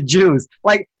exterminated the Jews.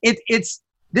 Like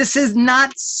this is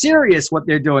not serious what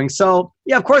they're doing. So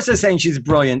yeah, of course they're saying she's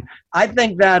brilliant. I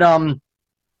think that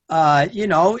I think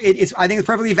it's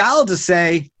perfectly valid to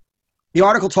say. The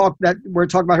article we're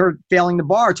talking about her failing the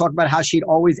bar, talked about how she'd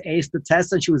always aced the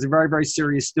test and she was a very, very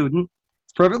serious student.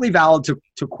 It's perfectly valid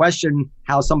to question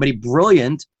how somebody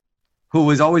brilliant who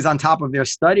was always on top of their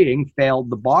studying failed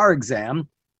the bar exam.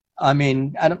 I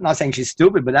mean, I'm not saying she's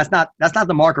stupid, but that's not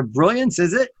the mark of brilliance,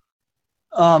 is it?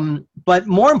 But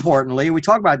more importantly, we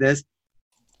talk about this,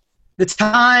 the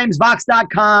Times,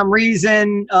 Vox.com,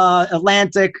 Reason,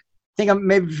 Atlantic, I think I'm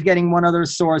maybe forgetting one other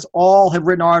source, all have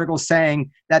written articles saying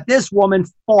that this woman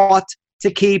fought to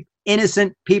keep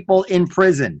innocent people in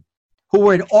prison who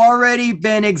had already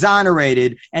been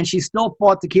exonerated, and she still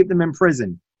fought to keep them in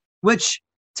prison, which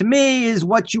to me is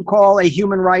what you call a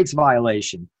human rights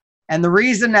violation. And the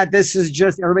reason that this is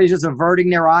just, everybody's just averting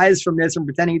their eyes from this and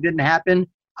pretending it didn't happen,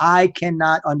 I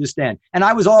cannot understand. And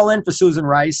I was all in for Susan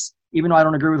Rice, even though I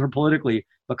don't agree with her politically.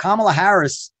 But Kamala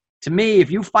Harris, to me, if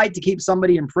you fight to keep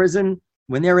somebody in prison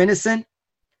when they're innocent,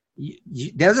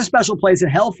 there's a special place in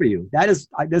hell for you. There's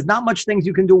not much things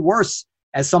you can do worse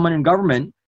as someone in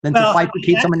government than to fight to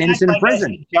keep someone innocent in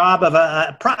prison. Job of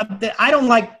I don't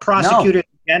like prosecutors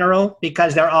in general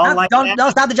because they're all that. No,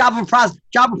 it's not the job of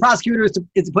a prosecutor is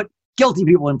to put guilty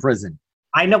people in prison.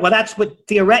 I know. Well, that's what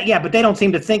yeah, but they don't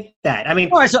seem to think that. I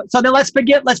mean, all right. So then let's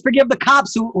forgive the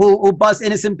cops who bust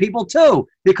innocent people too,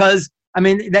 because. I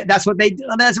mean, that's what they do.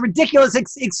 That's a ridiculous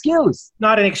excuse.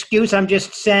 Not an excuse. I'm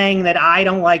just saying that I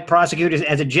don't like prosecutors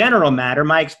as a general matter.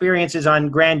 My experiences on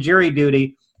grand jury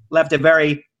duty left a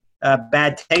very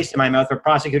bad taste in my mouth for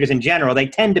prosecutors in general. They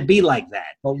tend to be like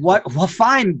that. Well, well,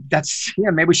 fine.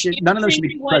 Maybe none of them should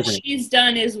be president. What she's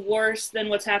done is worse than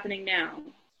what's happening now.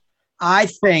 I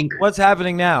think. What's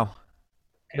happening now?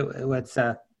 What's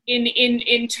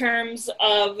in terms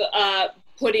of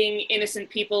putting innocent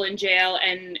people in jail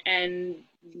and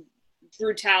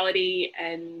brutality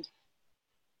and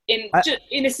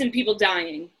innocent people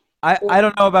dying. I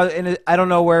don't know about I don't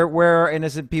know where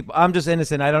innocent people. I'm just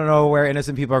innocent. I don't know where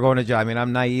innocent people are going to jail. I mean,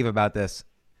 I'm naive about this.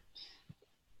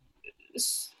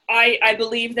 I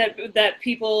believe that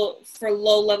people for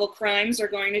low-level crimes are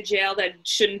going to jail that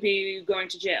shouldn't be going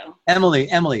to jail.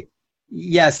 Emily,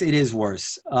 yes, it is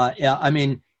worse. Yeah, I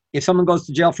mean, if someone goes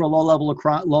to jail for a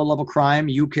low-level crime,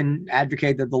 you can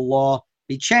advocate that the law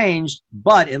be changed,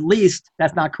 but at least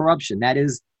that's not corruption. That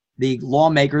is, the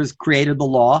lawmakers created the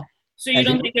law. So you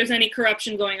don't think there's any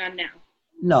corruption going on now?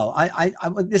 No, I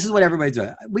this is what everybody's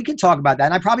doing. We can talk about that,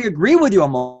 and I probably agree with you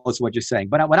on most of what you're saying.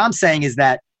 But what I'm saying is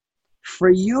that for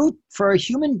a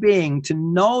human being to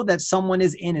know that someone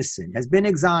is innocent, has been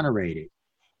exonerated,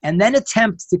 and then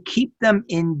attempt to keep them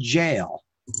in jail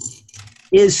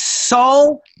is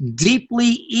so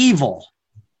deeply evil.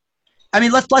 I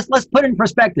mean, let's put it in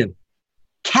perspective.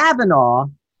 Kavanaugh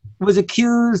was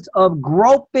accused of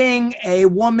groping a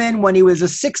woman when he was a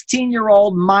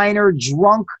 16-year-old minor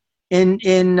drunk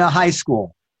in high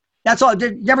school. That's all.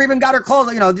 Never even got her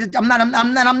clothes. You know,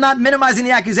 I'm not minimizing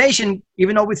the accusation,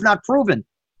 even though it's not proven.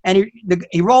 And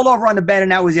he rolled over on the bed,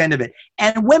 and that was the end of it.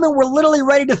 And women were literally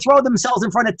ready to throw themselves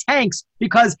in front of tanks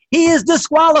because he is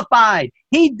disqualified.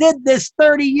 He did this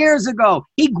 30 years ago.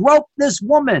 He groped this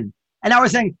woman. And I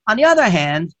was saying, on the other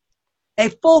hand, a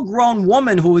full-grown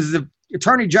woman who is the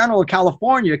Attorney General of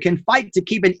California can fight to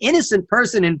keep an innocent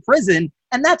person in prison,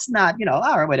 and that's not, you know,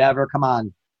 all right, whatever, come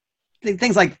on.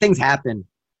 Things happen.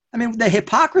 I mean, the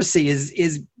hypocrisy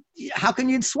is how can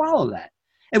you swallow that?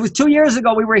 It was 2 years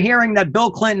ago we were hearing that Bill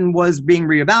Clinton was being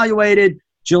reevaluated.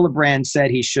 Gillibrand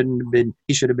said he should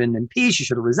have been impeached, he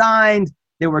should have resigned.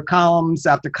 There were columns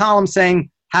after columns saying,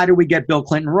 how do we get Bill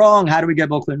Clinton wrong? How do we get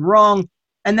Bill Clinton wrong?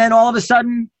 And then all of a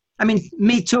sudden, I mean,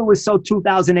 Me Too was so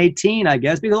 2018, I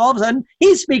guess, because all of a sudden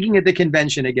he's speaking at the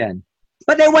convention again.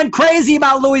 But they went crazy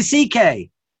about Louis C.K.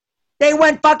 They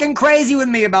went fucking crazy with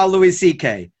me about Louis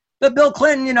C.K. But Bill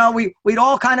Clinton, you know, we'd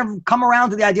all kind of come around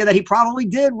to the idea that he probably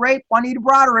did rape Juanita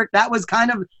Broderick. That was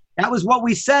what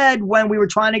we said when we were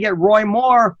trying to get Roy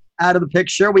Moore out of the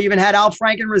picture. We even had Al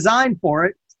Franken resign for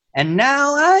it. And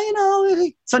now,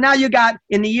 so now you got,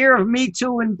 in the year of Me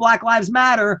Too and Black Lives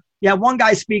Matter, you have one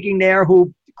guy speaking there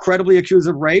who credibly accused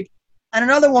of rape, and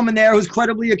another woman there who's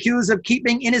credibly accused of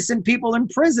keeping innocent people in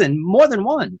prison, more than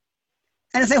one.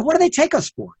 And I say, what do they take us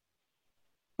for?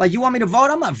 Like, you want me to vote?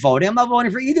 I'm not voting. I'm not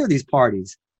voting for either of these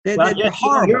parties. They're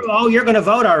horrible. You're going to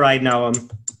vote, all right,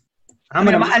 Noam.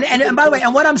 And by the way,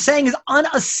 and what I'm saying is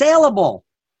unassailable.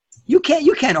 You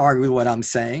can't argue with what I'm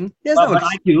saying. There's no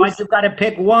excuse. You've got to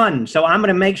pick one, so I'm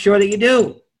going to make sure that you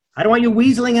do. I don't want you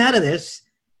weaseling out of this.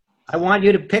 I want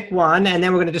you to pick one, and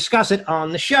then we're going to discuss it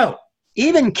on the show.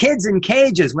 Even Kids in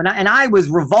Cages, I was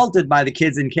revolted by the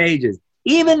Kids in Cages.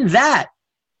 Even that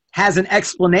has an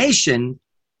explanation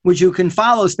which you can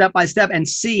follow step by step and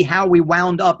see how we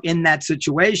wound up in that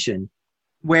situation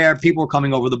where people are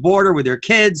coming over the border with their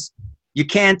kids. You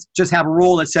can't just have a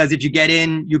rule that says if you get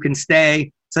in, you can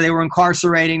stay. So they were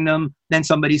incarcerating them. Then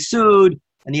somebody sued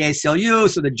and the ACLU.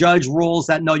 So the judge rules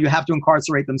that, no, you have to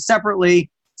incarcerate them separately.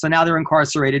 So now they're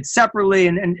incarcerated separately.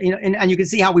 And you can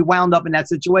see how we wound up in that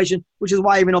situation, which is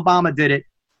why even Obama did it.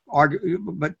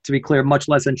 But to be clear, much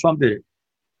less than Trump did it.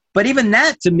 But even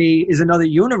that, to me, is another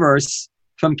universe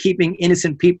from keeping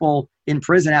innocent people in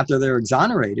prison after they're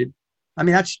exonerated. I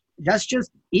mean, that's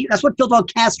what Fidel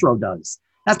Castro does.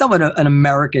 That's not what an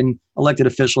American elected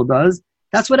official does.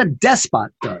 That's what a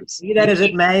despot does. Be that as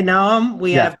it may, Noam,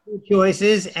 we have two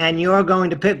choices, and you're going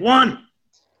to pick one.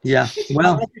 Yeah,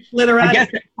 well,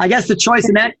 I guess the choice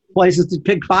in that place is to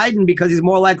pick Biden because he's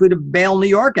more likely to bail New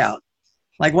York out.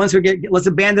 Like, let's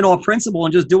abandon all principle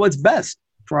and just do what's best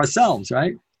for ourselves,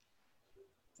 right?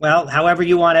 Well, however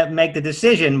you want to make the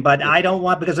decision, but I don't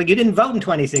want, because you didn't vote in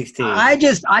 2016. I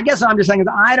guess what I'm just saying is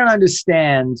I don't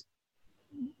understand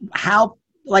how,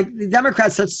 like, the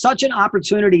Democrats had such an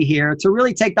opportunity here to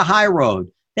really take the high road.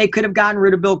 They could have gotten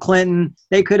rid of Bill Clinton.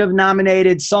 They could have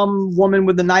nominated some woman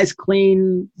with a nice,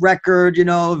 clean record,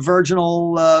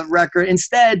 virginal record.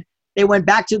 Instead, they went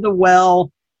back to the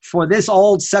well for this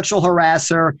old sexual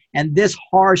harasser and this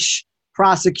harsh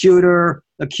prosecutor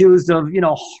accused of,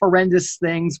 horrendous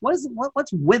things. What's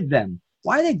with them?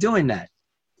 Why are they doing that?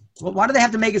 Why do they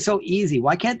have to make it so easy?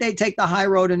 Why can't they take the high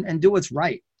road and do what's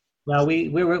right? Well,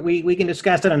 we can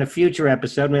discuss it on a future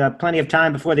episode. We have plenty of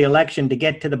time before the election to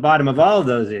get to the bottom of all of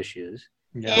those issues.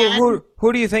 Yeah.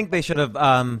 Who do you think they should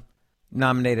have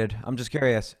nominated? I'm just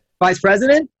curious. Vice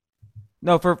president?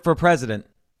 No, for president.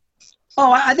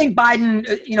 Oh, I think Biden,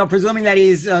 presuming that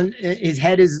his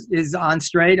head is on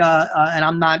straight, and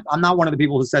I'm not one of the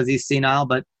people who says he's senile,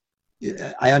 but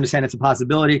I understand it's a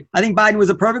possibility. I think Biden was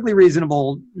a perfectly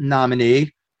reasonable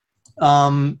nominee,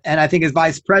 and I think as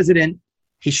vice president,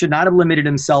 he should not have limited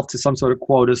himself to some sort of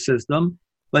quota system.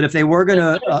 But if they were going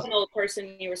to, virginal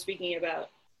person you were speaking about.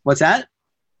 What's that?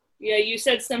 Yeah, you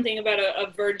said something about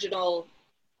a virginal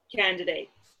candidate.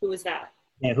 Who was that?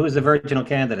 Yeah, who's the virginal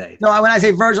candidate? No, when I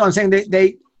say virginal, I'm saying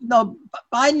Biden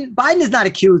is not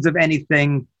accused of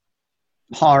anything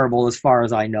horrible as far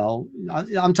as I know.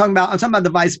 I'm talking about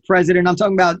the vice president. I'm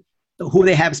talking about who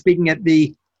they have speaking at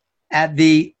the. Let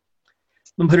me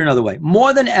put it another way.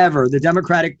 More than ever, the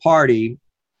Democratic Party,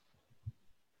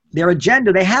 their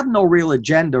agenda, they have no real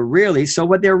agenda, really. So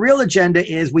what their real agenda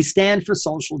is, we stand for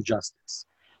social justice.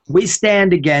 We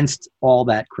stand against all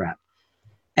that crap.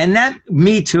 And that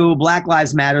Me Too, Black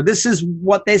Lives Matter, this is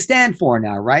what they stand for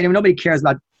now, right? I mean, nobody cares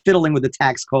about fiddling with the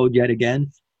tax code yet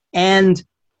again. And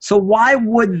so why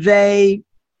would they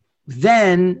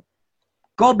then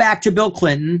go back to Bill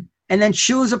Clinton and then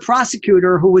choose a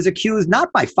prosecutor who was accused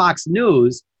not by Fox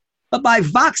News, but by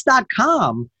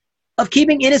Vox.com, of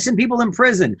keeping innocent people in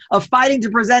prison, of fighting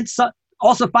to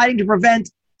also fighting to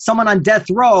prevent someone on death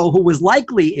row who was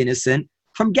likely innocent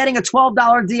from getting a $12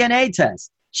 DNA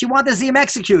test. She wanted to see him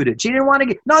executed. She didn't want to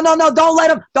get, no,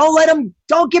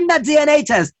 don't give him that DNA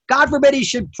test. God forbid he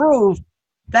should prove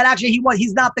that actually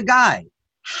he's not the guy.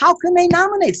 How can they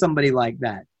nominate somebody like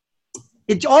that?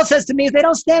 It all says to me is they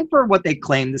don't stand for what they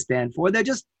claim to stand for. They're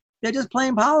just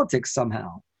playing politics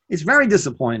somehow. It's very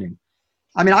disappointing.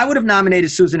 I mean, I would have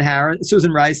nominated Susan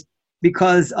Rice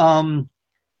because Biden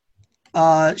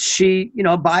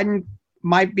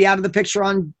might be out of the picture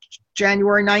on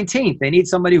January 19th. They need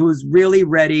somebody who's really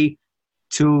ready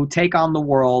to take on the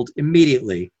world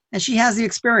immediately. And she has the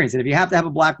experience. And if you have to have a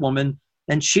black woman,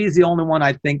 then she's the only one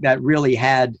I think that really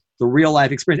had the real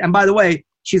life experience. And by the way,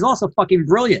 she's also fucking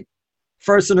brilliant.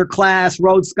 First in her class,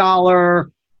 Rhodes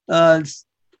Scholar,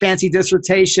 fancy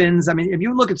dissertations. I mean, if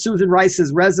you look at Susan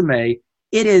Rice's resume,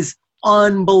 it is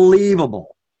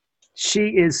unbelievable.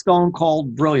 She is stone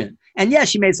cold brilliant. And yes,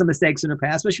 she made some mistakes in her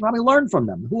past, but she probably learned from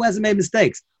them. Who hasn't made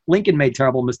mistakes? Lincoln made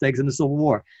terrible mistakes in the Civil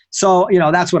War. So,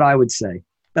 that's what I would say.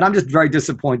 But I'm just very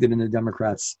disappointed in the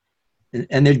Democrats.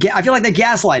 And I feel like they're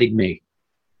gaslighting me.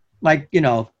 Like,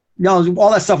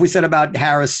 all that stuff we said about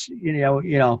Harris,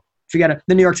 forget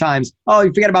the New York Times. Oh,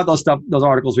 you forget about those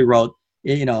articles we wrote.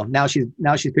 Now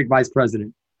she's picked vice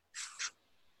president.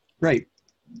 Great.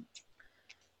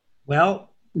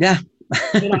 Well, yeah.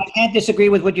 I can't disagree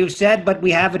with what you've said, but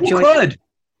we have a choice. Good.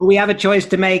 We have a choice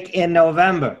to make in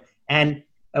November, and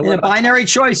in a binary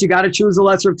choice, you got to choose the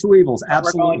lesser of two evils.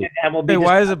 Absolutely. Hey,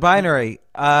 why is it binary?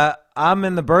 I'm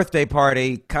in the birthday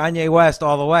party. Kanye West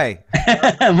all the way.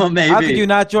 Well, maybe. How could you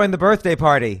not join the birthday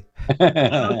party? What do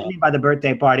you mean by the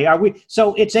birthday party? Are we?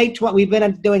 So it's 8:20. We've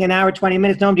been doing an hour 20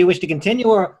 minutes. Noam, do you wish to continue,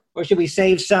 or should we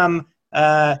save some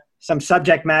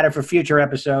subject matter for future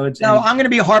episodes? No, I'm going to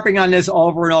be harping on this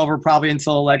over and over, probably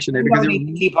until election day. Because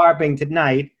we keep harping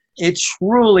tonight. It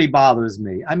truly bothers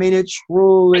me. I mean, it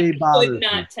truly bothers me. I could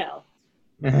not tell.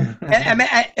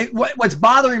 What's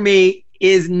bothering me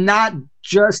is not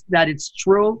just that it's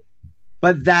true,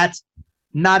 but that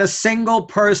not a single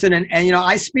person, and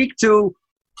I speak to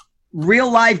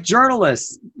real life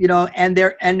journalists, and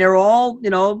they're all,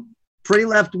 pretty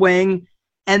left wing,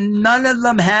 and none of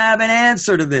them have an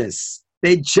answer to this.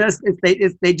 They just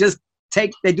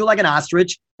do like an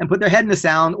ostrich and put their head in the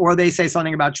sand, or they say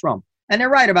something about Trump. And they're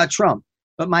right about Trump.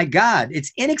 But my God,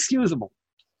 it's inexcusable.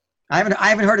 I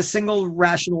haven't heard a single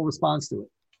rational response to it.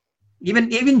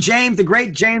 Even James, the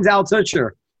great James Altucher,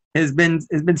 has been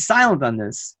silent on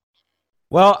this.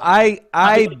 Well, I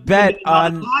bet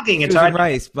on Susan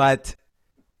Rice, but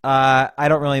I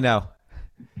don't really know.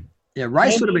 Yeah,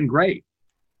 Rice would have been great.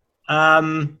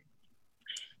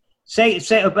 Say,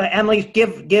 Emily,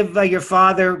 give your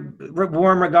father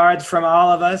warm regards from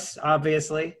all of us.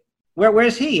 Obviously,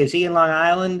 where's he? Is he in Long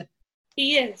Island?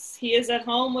 He is. He is at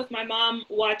home with my mom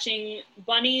watching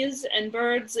bunnies and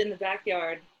birds in the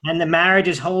backyard. And the marriage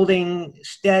is holding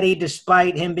steady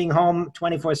despite him being home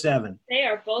 24/7. They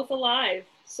are both alive,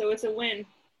 so it's a win.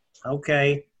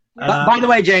 Okay. By the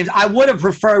way, James, I would have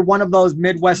preferred one of those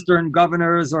Midwestern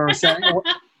governors or Pete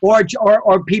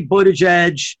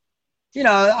Buttigieg.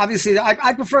 Obviously,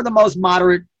 I prefer the most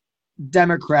moderate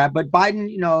Democrat, but Biden,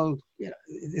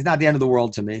 is not the end of the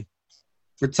world to me.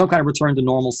 Some kind of return to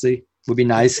normalcy would be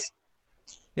nice.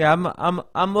 Yeah,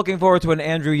 I'm looking forward to an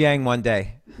Andrew Yang one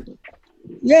day.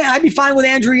 Yeah, I'd be fine with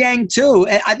Andrew Yang too.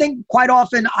 I think quite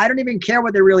often I don't even care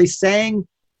what they're really saying.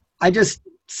 I just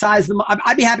size them.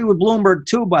 I'd be happy with Bloomberg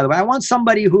too, by the way. I want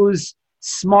somebody who's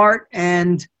smart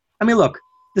and, look,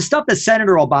 the stuff that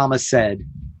Senator Obama said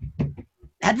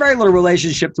had very little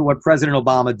relationship to what President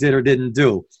Obama did or didn't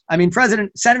do.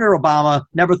 Senator Obama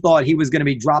never thought he was going to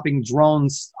be dropping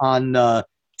drones on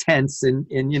tents and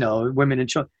women and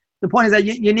children. The point is that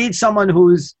you need someone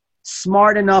who's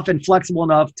smart enough and flexible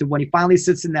enough to, when he finally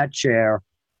sits in that chair,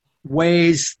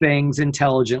 weighs things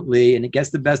intelligently and it gets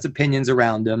the best opinions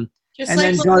around him. Just and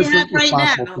like then what we does have the right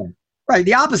responsible now. thing. Right,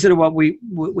 the opposite of what we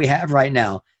have right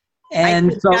now.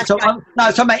 And so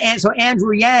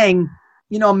Andrew Yang,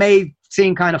 may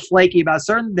seem kind of flaky about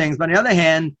certain things, but on the other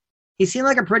hand, he seemed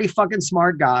like a pretty fucking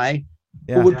smart guy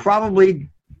who would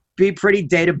probably be pretty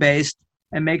data-based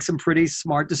and make some pretty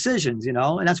smart decisions, and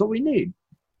that's what we need.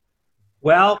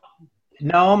 Well,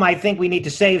 Noam, I think we need to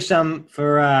save some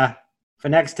for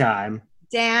next time.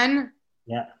 Dan?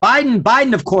 Yeah.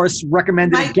 Biden, of course,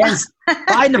 recommended against.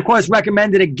 Biden, of course,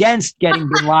 recommended against getting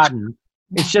Bin Laden.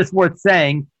 It's just worth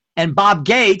saying. And Bob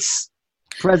Gates,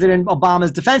 President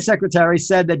Obama's defense secretary,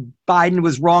 said that Biden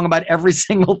was wrong about every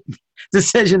single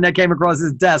decision that came across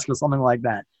his desk or something like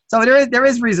that. So there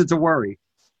is reason to worry.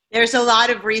 There's a lot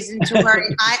of reason to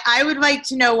worry. I would like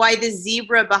to know why the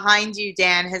zebra behind you,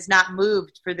 Dan, has not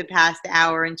moved for the past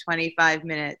hour and 25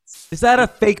 minutes. Is that a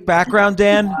fake background,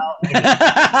 Dan?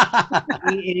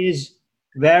 He is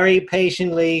very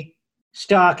patiently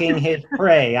stalking his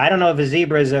prey. I don't know if a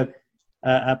zebra is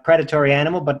a predatory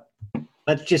animal, but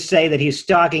let's just say that he's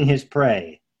stalking his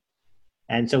prey.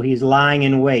 And so he's lying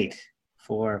in wait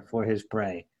for his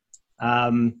prey.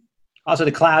 Also,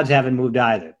 the clouds haven't moved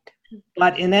either.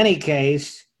 But in any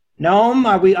case, Noam,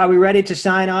 are we ready to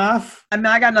sign off? I mean,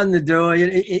 I got nothing to do.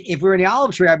 If we were in the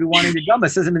olive tree, I'd be wanting to go. But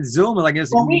it says I'm in Zoom, like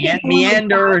it's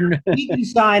meander. And we can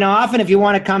sign off, and if you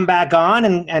want to come back on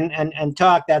and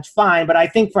talk, that's fine. But I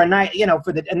think for a night,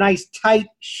 a nice tight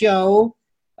show,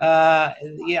 I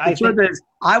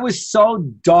was so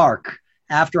dark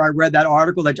after I read that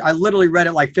article that I literally read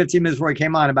it like 15 minutes before it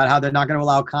came on about how they're not going to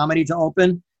allow comedy to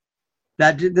open.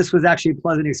 That this was actually a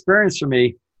pleasant experience for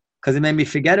me because it made me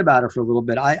forget about it for a little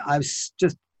bit. I was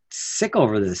just sick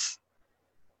over this.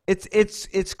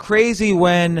 It's crazy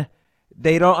when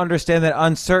they don't understand that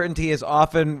uncertainty is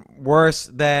often worse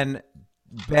than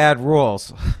bad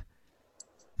rules.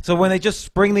 So when they just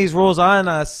spring these rules on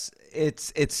us,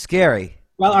 it's scary.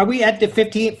 Well, are we at the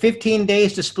 15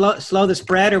 days to slow the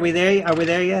spread? Are we there? Are we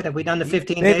there yet? Have we done the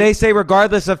 15 days? They say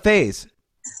regardless of phase.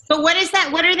 But what is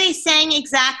that? What are they saying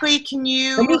exactly? Can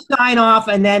you sign off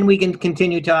and then we can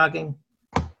continue talking?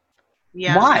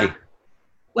 Yeah. Why?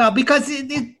 Well, because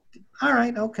all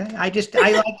right, okay. I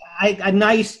like a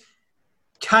nice,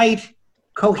 tight,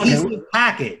 cohesive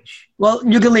package. Well,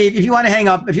 you can leave if you want to hang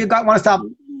up. If you want to stop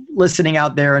listening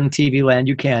out there in TV land,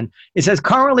 you can. It says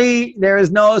currently there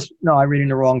is no. I'm reading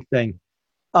the wrong thing.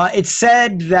 It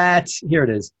said that here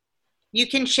it is. You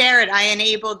can share it. I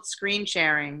enabled screen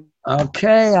sharing.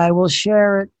 Okay, I will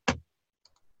share it.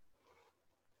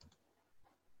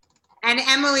 And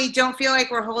Emily, don't feel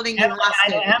like we're holding you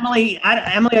hostage. Emily,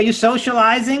 are you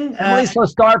socializing? Emily's so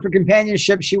starved for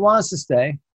companionship. She wants to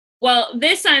stay. Well,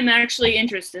 this I'm actually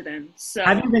interested in. So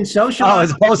have you been socializing? Oh,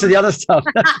 as opposed to the other stuff.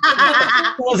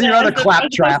 Closing your other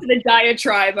claptrap. The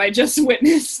diatribe I just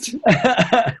witnessed.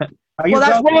 Well,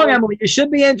 that's wrong, Emily. You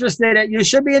should be interested. You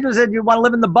want to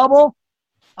live in the bubble?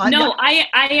 No, I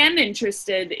am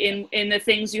interested in the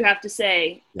things you have to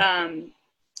say. Yeah.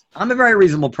 I'm a very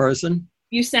reasonable person.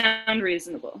 You sound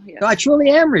reasonable. Yeah. No, I truly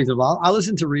am reasonable. I'll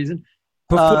listen to reason.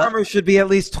 Performers should be at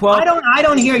least 12. I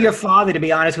don't hear your father, to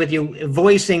be honest with you,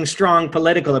 voicing strong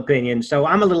political opinions. So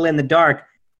I'm a little in the dark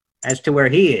as to where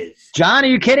he is. John, are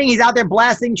you kidding? He's out there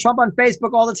blasting Trump on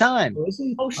Facebook all the time. Is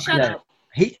he? Oh, shut up.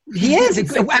 He is,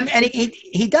 and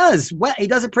he does well. He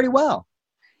does it pretty well.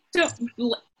 So,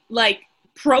 like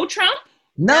pro-Trump?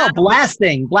 No,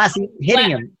 blasting, hitting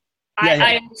him.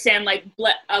 I understand.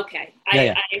 Okay,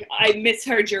 I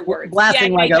misheard your words.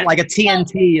 Blasting like a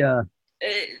TNT.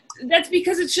 That's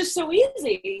because it's just so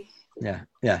easy.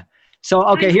 Yeah. So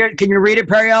okay, here, can you read it,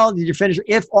 Periel? Did you finish?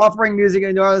 If offering music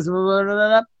indoors.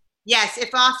 Yes, if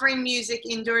offering music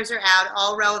indoors or out,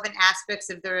 all relevant aspects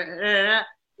of the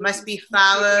must be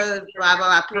followed, blah, blah,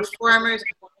 blah. Performers,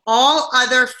 all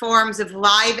other forms of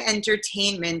live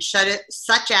entertainment,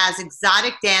 such as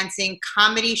exotic dancing,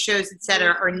 comedy shows,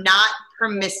 etc., are not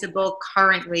permissible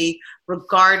currently,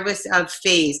 regardless of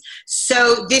phase.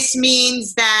 So this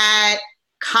means that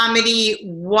comedy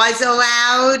was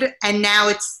allowed, and now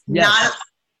it's not.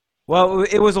 Well,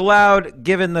 it was allowed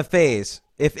given the phase.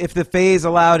 If the phase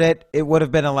allowed it, it would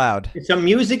have been allowed. So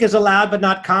music is allowed, but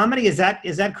not comedy. Is that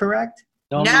correct?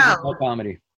 No music, no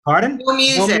comedy. Pardon? No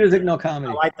music. No music, no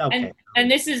comedy. Okay.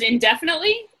 And this is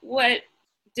indefinitely? What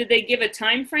did they give a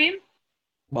time frame?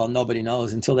 Well, nobody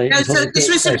knows until they. So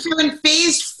in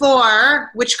phase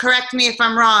 4, which, correct me if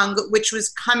I'm wrong, which was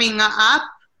coming up,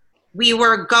 we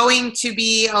were going to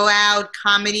be allowed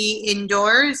comedy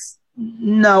indoors.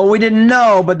 No, we didn't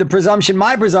know, but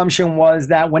my presumption was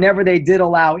that whenever they did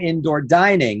allow indoor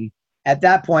dining, at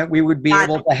that point we would be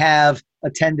able to have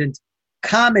attendant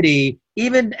comedy.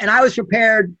 And I was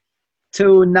prepared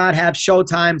to not have show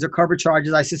times or cover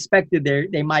charges. I suspected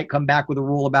they might come back with a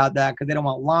rule about that because they don't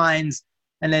want lines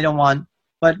and they don't want.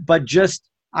 But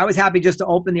I was happy just to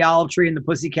open the Olive Tree and the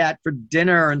Pussycat for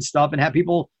dinner and stuff, and have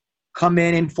people come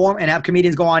in and have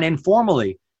comedians go on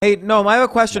informally. Hey, Noam, I have a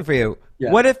question for you.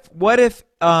 Yeah. What if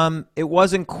it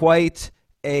wasn't quite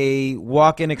a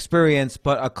walk-in experience,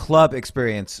 but a club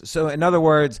experience? So in other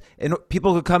words,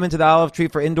 people could come into the Olive Tree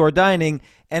for indoor dining,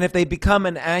 and if they become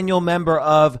an annual member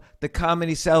of the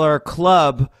Comedy Cellar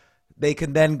Club, they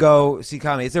can then go see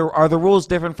comedy. Are the rules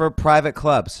different for private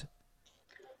clubs?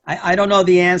 I don't know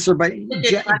the answer, but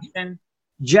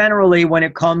generally when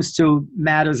it comes to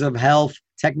matters of health,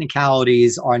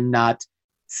 technicalities are not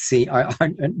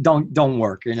don't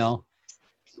work, you know?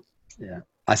 Yeah.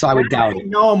 So I would doubt it.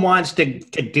 No one wants to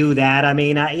do that. I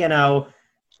mean, I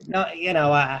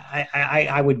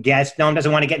would guess no one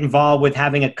doesn't want to get involved with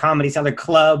having a Comedy Cellar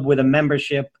club with a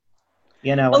membership,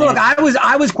 you know. Well, look,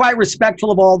 I was quite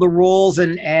respectful of all the rules,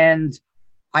 and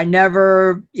I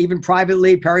never, even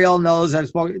privately, Periel knows,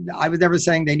 I was never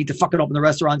saying they need to fucking open the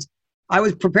restaurants. I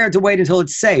was prepared to wait until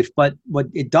it's safe. But what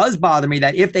it does bother me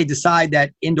that if they decide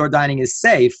that indoor dining is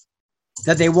safe,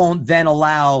 that they won't then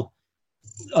allow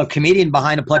a comedian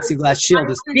behind a plexiglass shield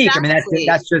to speak. I mean,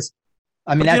 that's just.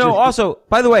 I mean, but, also,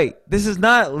 by the way, this is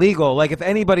not legal. Like, if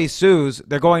anybody sues,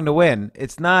 they're going to win.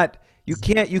 It's not. You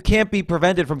can't be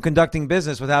prevented from conducting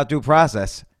business without due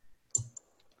process.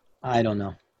 I don't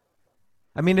know.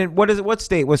 I mean, what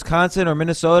state? Wisconsin or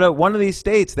Minnesota? One of these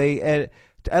states, at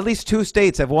least 2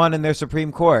 states have won in their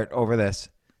Supreme Court over this.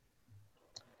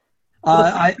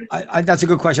 That's a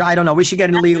good question. I don't know. We should get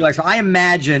into legal action. I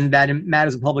imagine that in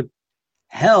matters of public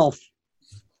health,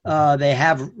 they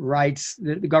have rights.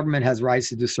 The government has rights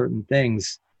to do certain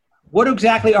things. What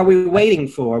exactly are we waiting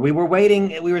for? We were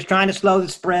trying to slow the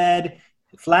spread,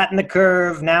 flatten the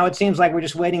curve. Now it seems like we're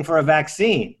just waiting for a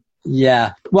vaccine.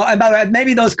 Yeah. Well, and by the way,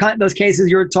 maybe those cases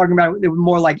you're talking about, they were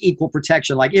more like equal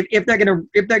protection. Like if they're gonna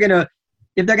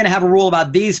have a rule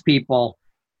about these people,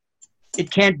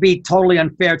 it can't be totally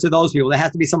unfair to those people. There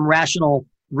has to be some rational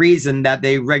reason that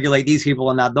they regulate these people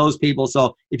and not those people.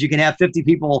 So if you can have 50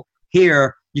 people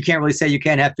here, you can't really say you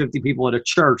can't have 50 people at a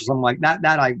church or something like that.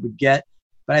 That I would get,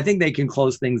 but I think they can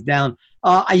close things down.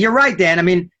 You're right, Dan. I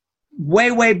mean,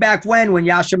 way back when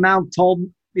Yasha Mount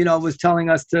was telling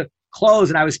us to close,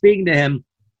 and I was speaking to him,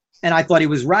 and I thought he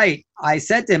was right. I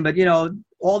said to him, but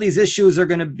all these issues are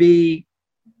going to be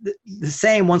the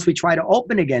same once we try to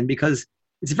open again, because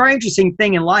it's a very interesting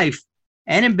thing in life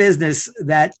and in business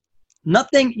that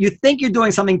you think you're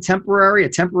doing something temporary, a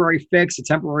temporary fix, a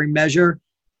temporary measure,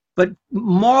 but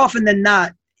more often than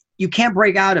not, you can't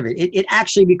break out of it. It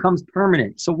actually becomes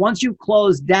permanent. So once you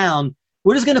close down,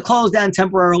 we're just going to close down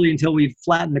temporarily until we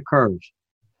flatten the curve.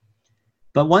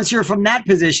 But once you're from that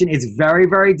position, it's very,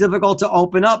 very difficult to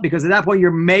open up, because at that point,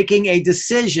 you're making a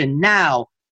decision now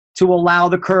to allow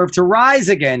the curve to rise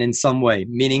again in some way,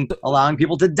 meaning allowing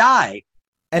people to die.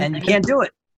 And you can't do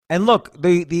it. And look,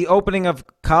 the opening of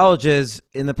colleges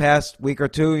in the past week or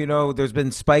two, there's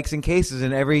been spikes in cases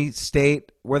in every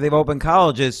state where they've opened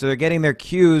colleges. So they're getting their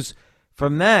cues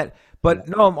from that. But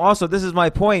no, also, this is my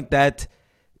point, that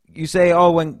you say,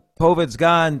 oh, when COVID's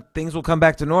gone, things will come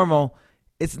back to normal.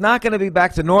 It's not going to be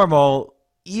back to normal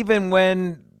even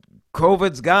when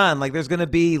COVID's gone. Like, there's going to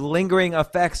be lingering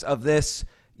effects of this,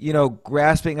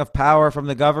 grasping of power from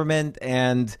the government,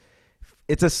 and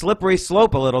it's a slippery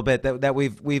slope a little bit that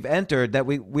we've entered, that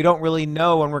we don't really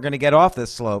know when we're going to get off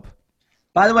this slope.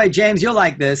 By the way, James, you'll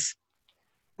like this.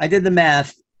 I did the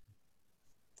math.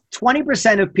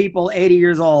 20% of people 80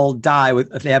 years old die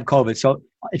if they have COVID. So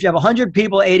if you have 100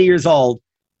 people 80 years old,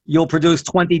 you'll produce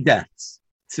 20 deaths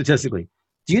statistically.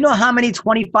 Do you know how many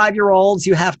 25-year-olds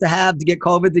you have to get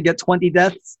COVID to get 20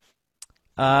 deaths?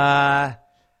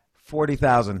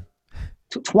 40,000.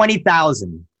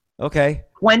 20,000. Okay.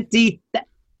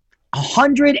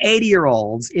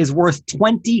 180-year-olds is worth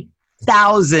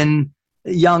 20,000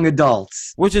 young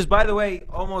adults. Which is, by the way,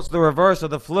 almost the reverse of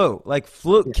the flu. Like,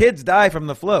 kids die from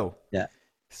the flu. Yeah.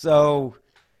 So,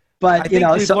 but I think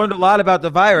we've learned a lot about the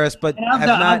virus, but have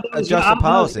not adjusted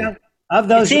policy.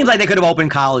 It seems like they could have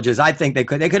opened colleges. I think they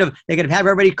could. They could have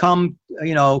everybody come,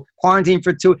 quarantine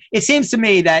for 2. It seems to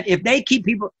me that if they keep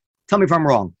people, tell me if I'm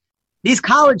wrong, these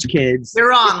college kids.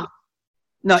 You're wrong.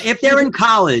 No, if they're in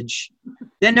college,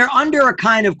 then they're under a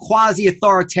kind of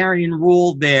quasi-authoritarian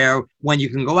rule there, when you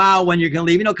can go out, when you can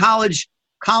leave.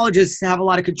 Colleges have a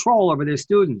lot of control over their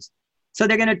students. So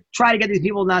they're going to try to get these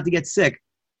people not to get sick.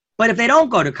 But if they don't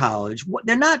go to college,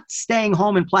 they're not staying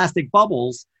home in plastic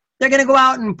bubbles. They're going to go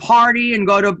out and party and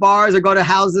go to bars or go to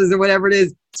houses or whatever it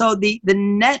is. So the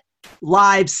net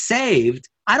lives saved,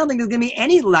 I don't think there's going to be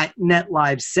any net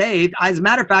lives saved. As a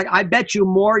matter of fact, I bet you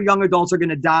more young adults are going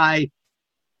to die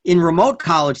in remote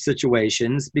college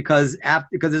situations because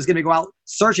there's going to go out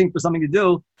searching for something to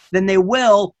do than they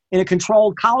will in a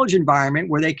controlled college environment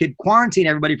where they could quarantine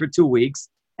everybody for 2 weeks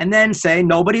and then say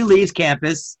nobody leaves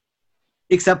campus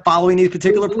except following these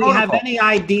particular protocols. Do you have any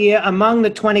idea among the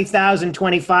 20,000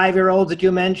 25-year-olds that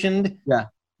you mentioned? Yeah.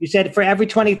 You said for every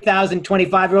 20,000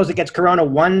 25-year-olds that gets corona,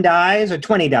 1 dies, or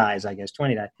 20 dies, I guess,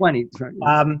 20 dies. 20. Do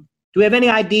we have any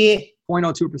idea?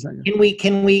 0.02%.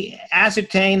 Can we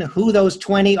ascertain who those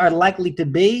 20 are likely to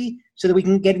be so that we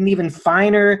can get an even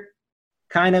finer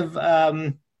kind of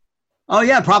Oh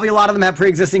yeah, probably a lot of them have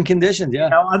pre-existing conditions. Yeah.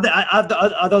 Now,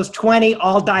 are those 20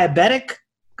 all diabetic?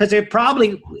 Because they're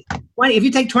probably 20. If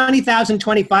you take 20,000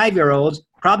 25-year-olds,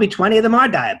 probably 20 of them are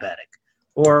diabetic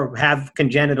or have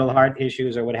congenital heart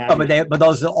issues or what have you. But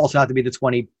those also have to be the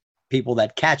 20 people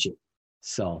that catch it.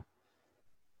 So.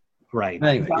 Right.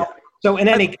 Anyway, yeah. So in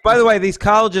any by the way, these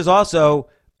colleges also,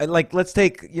 like, let's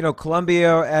take,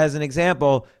 Columbia as an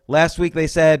example. Last week they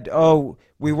said, oh,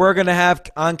 we were going to have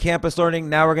on-campus learning.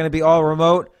 Now we're going to be all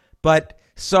remote. But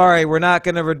sorry, we're not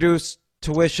going to reduce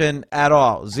tuition at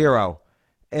all. 0.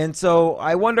 And so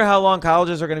I wonder how long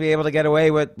colleges are going to be able to get away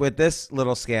with this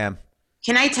little scam.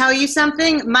 Can I tell you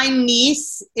something? My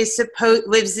niece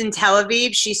lives in Tel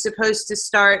Aviv. She's supposed to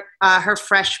start her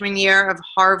freshman year of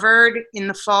Harvard in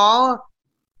the fall,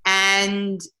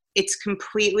 and it's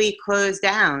completely closed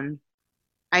down.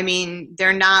 I mean,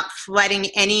 they're not letting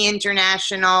any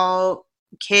international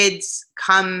kids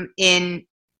come in,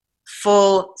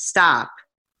 full stop.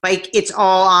 Like, it's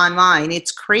all online.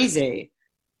 It's crazy.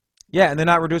 Yeah, and they're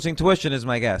not reducing tuition is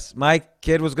my guess. My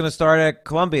kid was going to start at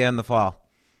Columbia in the fall.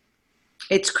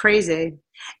 It's crazy.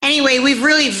 Anyway, we've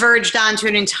really verged onto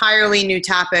an entirely new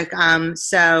topic.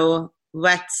 So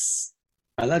let's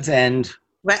end.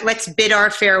 Let's bid our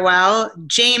farewell.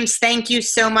 James, thank you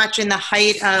so much in the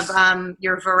height of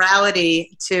your virality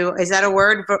is that a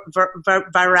word?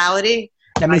 Virality?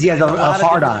 That means he has a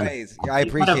hard on. Yeah, I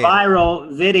appreciate a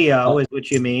viral video is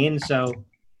what you mean. So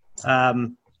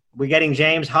we're getting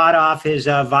James hot off his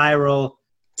viral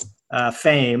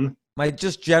fame. My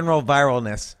just general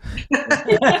viralness.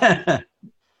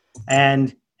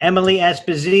 And Emily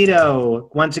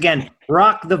Esposito, once again,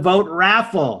 rock the vote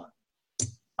raffle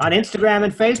on Instagram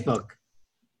and Facebook.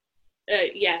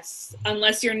 Yes,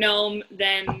 unless you're Gnome,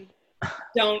 then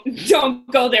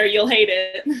don't go there. You'll hate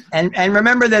it. And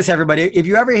remember this, everybody. If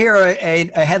you ever hear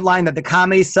a headline that the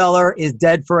Comedy Cellar is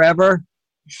dead forever,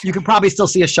 you can probably still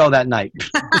see a show that night.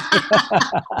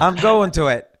 I'm going to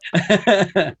it.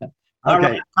 All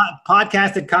right.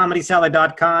 Podcast at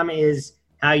comedycellar.com is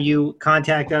how you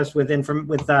contact us with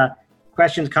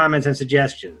questions, comments, and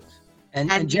suggestions.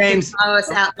 And James, you can follow us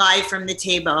out live from the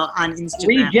table on Instagram.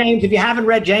 Read James. If you haven't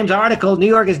read James' article, New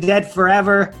York is dead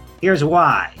forever. Here's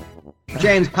why.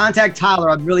 James, contact Tyler.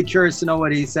 I'm really curious to know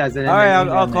what he says. All right,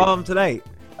 I'll call him tonight.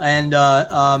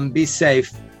 And be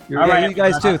safe. All right, you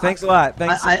guys too. Thanks a lot.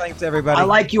 Thanks everybody. I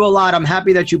like you a lot. I'm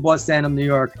happy that you bought stand-up New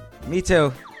York. Me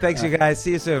too. Thanks, you guys.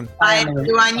 See you soon. Bye,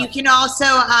 everyone. You can also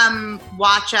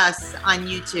watch us on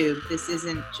YouTube. This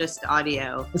isn't just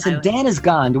audio. Listen, Dan is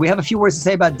gone. Do we have a few words to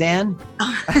say about Dan?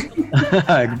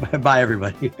 Bye,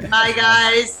 everybody. Bye,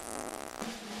 guys.